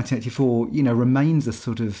reasons why 1984, remains a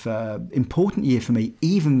sort of important year for me,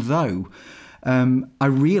 even though I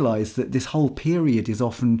realise that this whole period is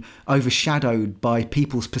often overshadowed by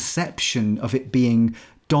people's perception of it being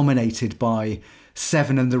dominated by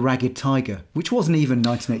Seven and the Ragged Tiger, which wasn't even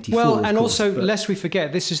 1984. Well, and also, lest we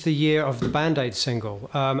forget, this is the year of the Band-Aid single.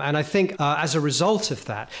 And I think as a result of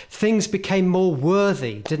that, things became more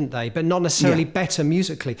worthy, didn't they? But not necessarily better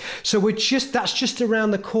musically. So that's just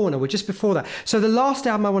around the corner. We're just before that. So the last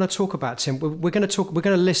album I want to talk about, Tim, we're going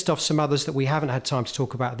to list off some others that we haven't had time to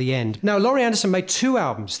talk about at the end. Now, Laurie Anderson made 2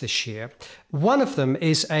 albums this year. One of them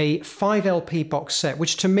is a 5 LP box set,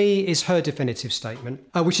 which to me is her definitive statement,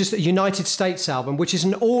 which is the United States album, which is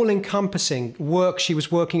an all-encompassing work she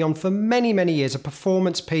was working on for many, many years, a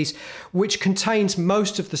performance piece which contains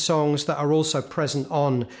most of the songs that are also present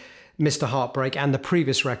on Mr. Heartbreak and the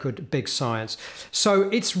previous record, Big Science. So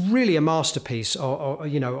it's really a masterpiece of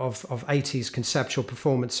 80s conceptual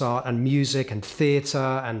performance art and music and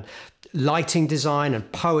theatre and lighting design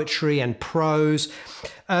and poetry and prose.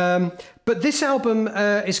 But But this album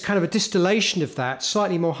is kind of a distillation of that,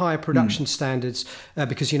 slightly more higher production standards,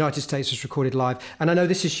 because United States was recorded live. And I know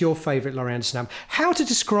this is your favourite Laurie Anderson album. How to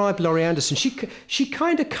describe Laurie Anderson? She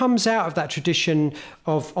kind of comes out of that tradition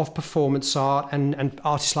of performance art and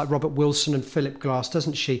artists like Robert Wilson and Philip Glass,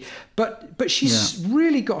 doesn't she? But she's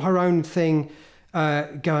really got her own thing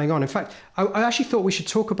going on. In fact, I actually thought we should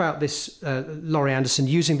talk about this Laurie Anderson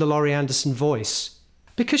using the Laurie Anderson voice,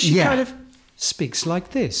 because she kind of speaks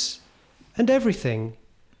like this. And everything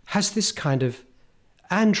has this kind of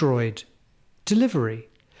android delivery,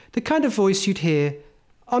 the kind of voice you'd hear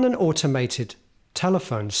on an automated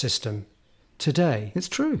telephone system today. It's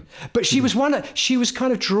true. But she was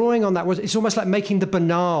kind of drawing on that. It's almost like making the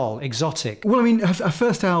banal exotic. Well, I mean, her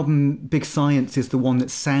first album, Big Science, is the one that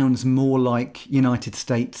sounds more like United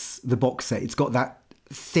States, the box set. It's got that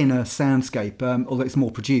thinner soundscape, although it's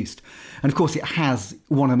more produced. And of course, it has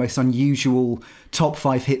one of the most unusual top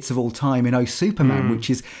 5 hits of all time in Oh Superman, which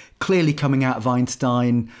is clearly coming out of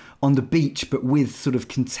Einstein on the beach, but with sort of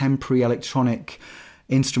contemporary electronic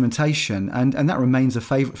instrumentation. And that remains a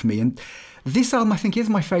favourite for me. And this album, I think, is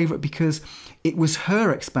my favourite because it was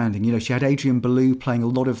her expanding. You know, she had Adrian Belew playing a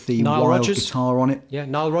lot of the wild guitar on it. Yeah,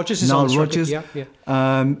 Nile Rodgers is on this record.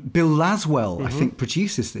 Yeah. Bill Laswell, I think,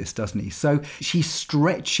 produces this, doesn't he? So she's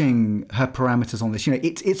stretching her parameters on this. You know,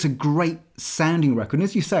 it's a great sounding record. And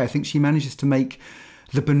as you say, I think she manages to make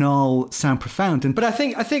the banal sound profound. But I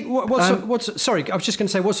think what's sorry, I was just going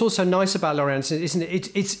to say, what's also nice about Laurie Anderson, isn't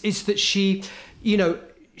it? It's that she, you know,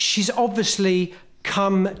 she's obviously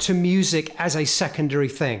come to music as a secondary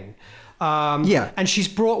thing. And she's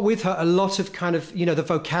brought with her a lot of kind of, you know, the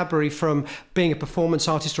vocabulary from being a performance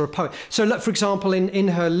artist or a poet. So, look, for example, in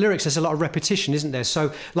her lyrics, there's a lot of repetition, isn't there?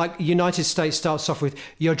 So, like, United States starts off with,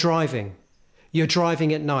 you're driving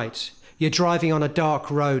at night, you're driving on a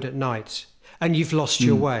dark road at night, and you've lost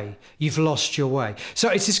your way. You've lost your way. So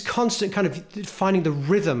it's this constant kind of finding the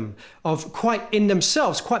rhythm of quite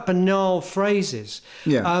banal phrases.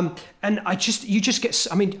 Yeah. And you just get,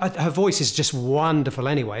 I mean, her voice is just wonderful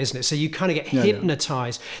anyway, isn't it? So you kind of get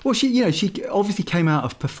hypnotized. Well, she obviously came out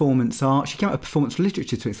of performance art. She came out of performance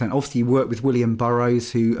literature to an extent. Obviously, you worked with William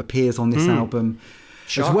Burroughs, who appears on this album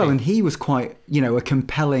as well. And he was quite, you know, a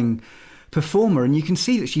compelling performer, and you can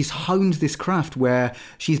see that she's honed this craft where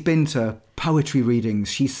she's been to poetry readings,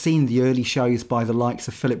 she's seen the early shows by the likes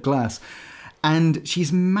of Philip Glass, and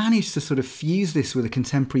she's managed to sort of fuse this with a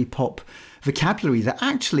contemporary pop vocabulary that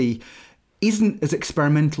actually isn't as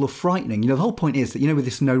experimental or frightening. You know, the whole point is that, you know, with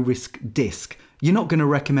this no-risk disc, you're not going to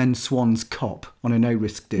recommend Swans Cop on a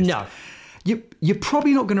no-risk disc. No. You're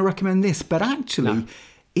probably not going to recommend this, but actually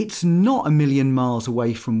it's not a million miles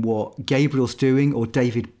away from what Gabriel's doing or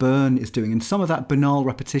David Byrne is doing. And some of that banal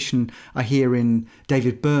repetition I hear in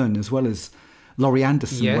David Byrne as well as Laurie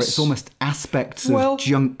Anderson, where it's almost aspects of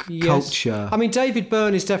junk culture. I mean, David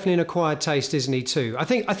Byrne is definitely an acquired taste, isn't he, too? I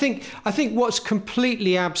think what's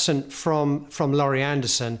completely absent from Laurie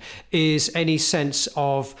Anderson is any sense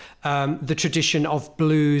of the tradition of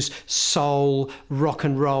blues, soul, rock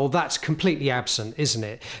and roll. That's completely absent, isn't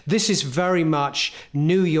it? This is very much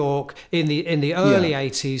New York in the early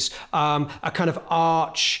 80s, a kind of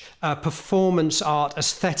arch performance art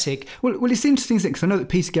aesthetic. Well, it's interesting, because I know that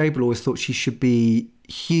Peter Gabriel always thought she should be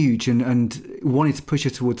huge and wanted to push her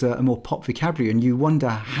towards a more pop vocabulary, and you wonder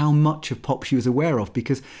how much of pop she was aware of,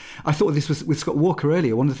 because I thought this was with Scott Walker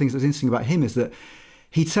earlier. One of the things that was interesting about him is that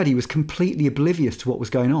he'd said he was completely oblivious to what was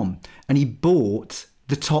going on, and he bought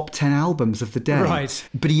the top 10 albums of the day. Right.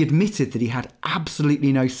 But he admitted that he had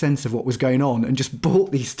absolutely no sense of what was going on and just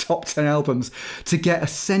bought these top 10 albums to get a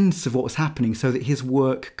sense of what was happening so that his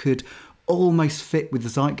work could almost fit with the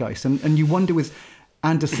zeitgeist. And you wonder with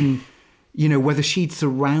Anderson, you know, whether she'd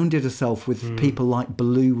surrounded herself with people like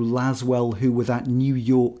Belew, Laswell, who were that New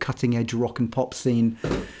York cutting-edge rock and pop scene,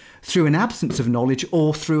 through an absence of knowledge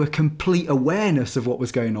or through a complete awareness of what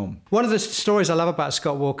was going on. One of the stories I love about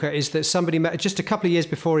Scott Walker is that somebody met, just a couple of years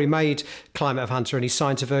before he made Climate of Hunter and he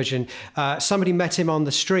signed to Virgin, somebody met him on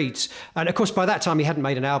the street. And of course, by that time, he hadn't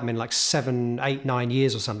made an album in like 7, 8, 9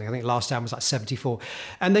 years or something. I think the last album was like 74.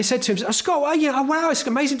 And they said to him, Scott, wow, it's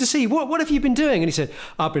amazing to see. What have you been doing? And he said,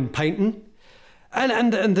 I've been painting.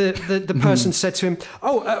 And the person said to him,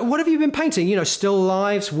 what have you been painting? You know, still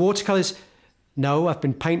lives, watercolours. No, I've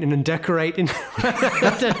been painting and decorating.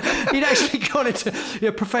 He'd actually gone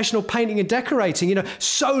into professional painting and decorating.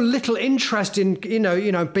 So little interest in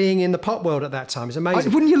being in the pop world at that time. It's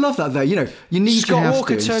amazing. Wouldn't you love that though? You need Scott your house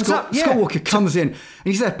Walker doing. turns up. Scott Walker comes in and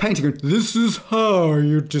he's there painting. Going, this is how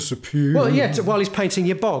you disappear. Well, yeah. While he's painting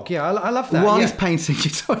your bog. Yeah, I love that. While he's painting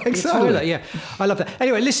your toilet. Exactly. Toilet, yeah, I love that.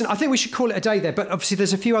 Anyway, listen, I think we should call it a day there. But obviously,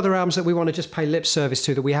 there's a few other albums that we want to just pay lip service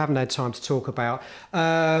to that we haven't had time to talk about.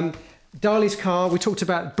 Darley's Car, we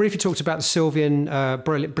briefly talked about the Sylvian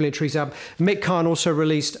Brilliant Trees album. Mick Karn also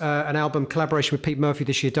released an album collaboration with Pete Murphy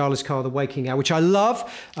this year, Darley's Car, The Waking Hour, which I love.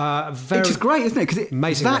 Which is great, isn't it?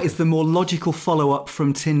 Because that is the more logical follow-up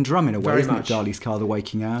from Tin Drum in a way, isn't it? Darley's Car, The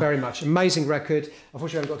Waking Hour. Very much. Amazing record.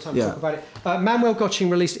 Unfortunately, I haven't got time to talk about it. Manuel Gotching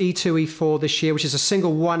released E2, E4 this year, which is a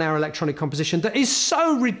single 1-hour electronic composition that is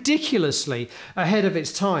so ridiculously ahead of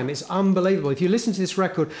its time. It's unbelievable. If you listen to this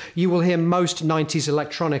record, you will hear most 90s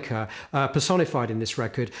electronica personified in this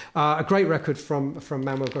record. A great record from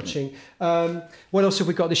Manuel Gotching. What else have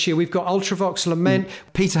we got this year? We've got Ultravox Lament.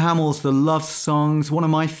 Peter Hamill's The Love Songs. One of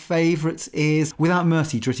my favourites is Without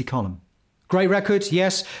Mercy, Dritty Column. Great record,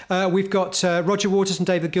 yes. We've got Roger Waters and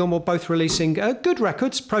David Gilmour both releasing good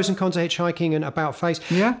records, Pros and Cons of Hitchhiking and About Face.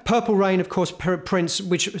 Yeah. Purple Rain, of course, Prince,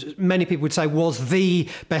 which many people would say was the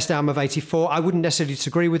best album of 84. I wouldn't necessarily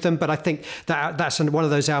disagree with them, but I think that's one of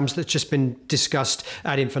those albums that's just been discussed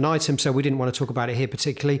ad infinitum, so we didn't want to talk about it here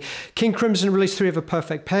particularly. King Crimson released 3 of A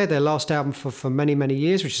Perfect Pair, their last album for many, many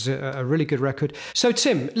years, which is a really good record. So,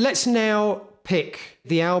 Tim, let's now pick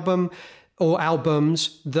the album or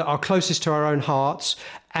albums that are closest to our own hearts,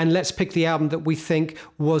 and let's pick the album that we think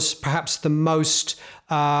was perhaps the most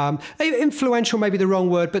influential, maybe the wrong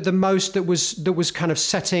word, but the most that was kind of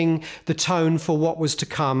setting the tone for what was to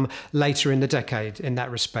come later in the decade in that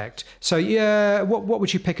respect. So yeah, what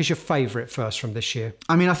would you pick as your favourite first from this year?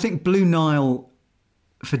 I mean, I think Blue Nile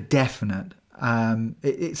for definite.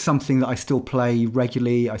 It's something that I still play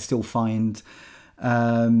regularly. I still find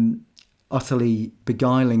utterly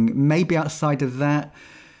beguiling. Maybe outside of that,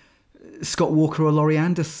 Scott Walker or Laurie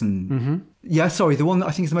Anderson. Mm-hmm. Yeah, sorry, the one that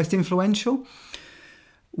I think is the most influential.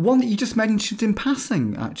 One that you just mentioned in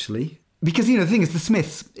passing, actually. Because, the thing is, the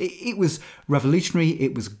Smiths, it was revolutionary,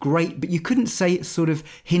 it was great, but you couldn't say it sort of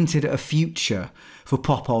hinted at a future for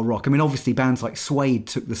pop or rock. I mean, obviously, bands like Suede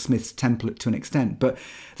took the Smiths' template to an extent, but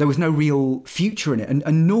there was no real future in it.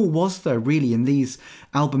 And nor was there really in these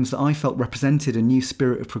albums that I felt represented a new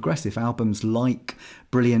spirit of progressive. Albums like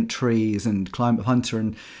Brilliant Trees and Climate Hunter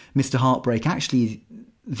and Mr. Heartbreak. Actually,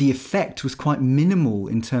 the effect was quite minimal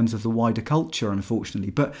in terms of the wider culture,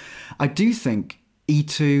 unfortunately. But I do think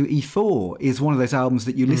E2, E4 is one of those albums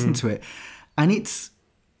that you listen to it, and it's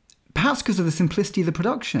perhaps because of the simplicity of the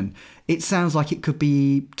production, it sounds like it could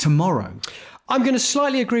be tomorrow. I'm going to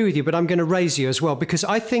slightly agree with you, but I'm going to raise you as well, because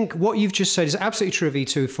I think what you've just said is absolutely true of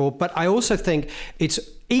E2, E4, but I also think it's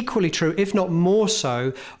equally true, if not more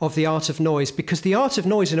so, of the Art of Noise, because the Art of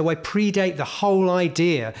Noise in a way predate the whole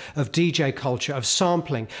idea of DJ culture, of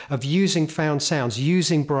sampling, of using found sounds,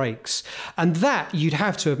 using breaks. And that, you'd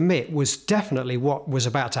have to admit, was definitely what was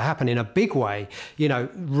about to happen in a big way,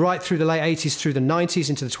 right through the late 80s, through the 90s,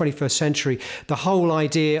 into the 21st century. The whole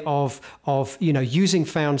idea of using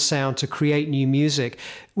found sound to create new music,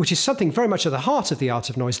 which is something very much at the heart of the Art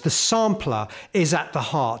of Noise. The sampler is at the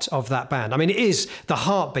heart of that band. I mean, it is the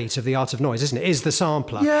heartbeat of the Art of Noise, isn't it? It is the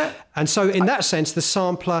sampler. Yeah. And so in that sense, the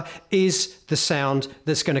sampler is the sound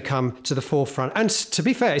that's going to come to the forefront. And to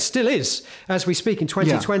be fair, it still is. As we speak in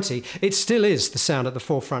 2020, it still is the sound at the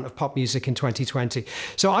forefront of pop music in 2020.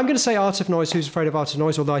 So I'm going to say Art of Noise, Who's Afraid of Art of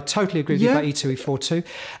Noise, although I totally agree with you about E2, E4 too.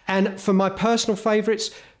 And for my personal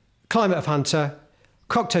favourites, Climate of Hunter,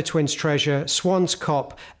 Cocteau Twins Treasure, Swans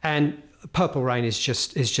Cop, and Purple Rain is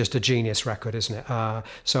just a genius record, isn't it?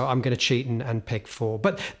 So I'm going to cheat and pick 4.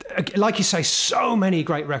 But like you say, so many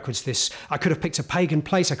great records. I could have picked A Pagan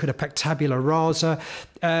Place. I could have picked Tabula Rasa.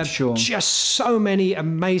 Sure. Just so many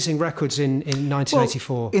amazing records in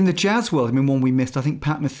 1984. Well, in the jazz world, I mean, one we missed, I think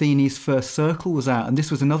Pat Metheny's First Circle was out, and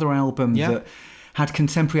this was another album that had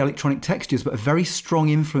contemporary electronic textures, but a very strong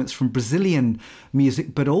influence from Brazilian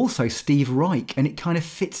music, but also Steve Reich. And it kind of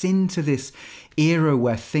fits into this era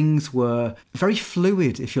where things were very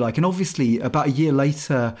fluid, if you like. And obviously, about a year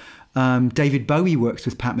later, David Bowie worked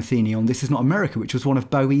with Pat Metheny on This Is Not America, which was one of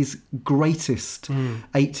Bowie's greatest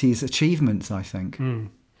 80s achievements, I think.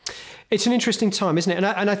 It's an interesting time, isn't it?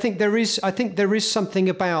 And I think there is something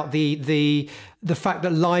about the fact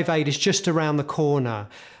that Live Aid is just around the corner.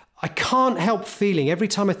 I can't help feeling, every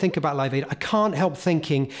time I think about Live Aid, I can't help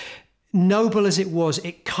thinking, noble as it was,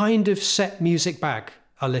 it kind of set music back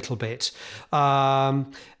a little bit.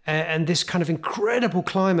 and this kind of incredible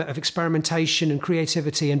climate of experimentation and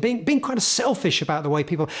creativity, and being kind of selfish about the way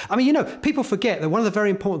people. I mean, people forget that one of the very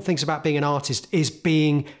important things about being an artist is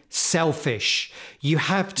being selfish. You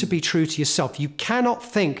have to be true to yourself. You cannot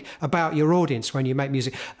think about your audience when you make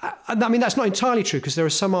music. I mean, that's not entirely true, because there are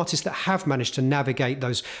some artists that have managed to navigate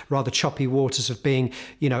those rather choppy waters of being,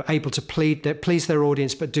 able to please their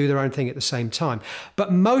audience but do their own thing at the same time.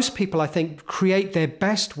 But most people, I think, create their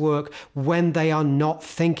best work when they are not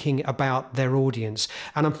thinking about their audience.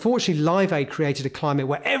 And unfortunately, Live Aid created a climate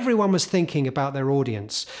where everyone was thinking about their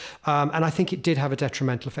audience. And I think it did have a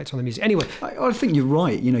detrimental effect on the music. Anyway. I think you're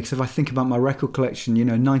right, because if I think about my record collection,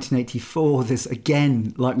 1984, there's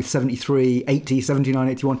again, like with 73, 80, 79,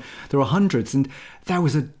 81, there are hundreds. And there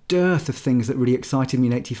was a dearth of things that really excited me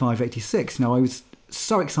in 85, 86. Now, I was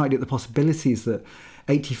so excited at the possibilities that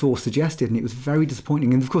 84 suggested, and it was very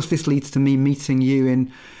disappointing. And of course, this leads to me meeting you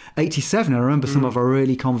in 87. I remember some of our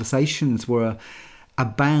early conversations were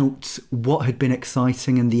about what had been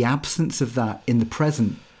exciting and the absence of that in the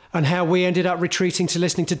present. And how we ended up retreating to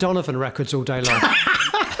listening to Donovan records all day long.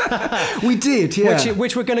 We did, yeah.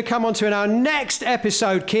 Which we're going to come on to in our next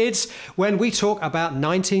episode, kids, when we talk about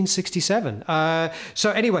 1967.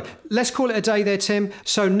 So anyway, let's call it a day there, Tim.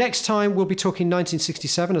 So next time we'll be talking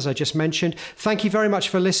 1967, as I just mentioned. Thank you very much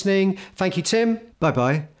for listening. Thank you, Tim.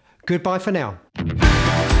 Bye-bye. Goodbye for now.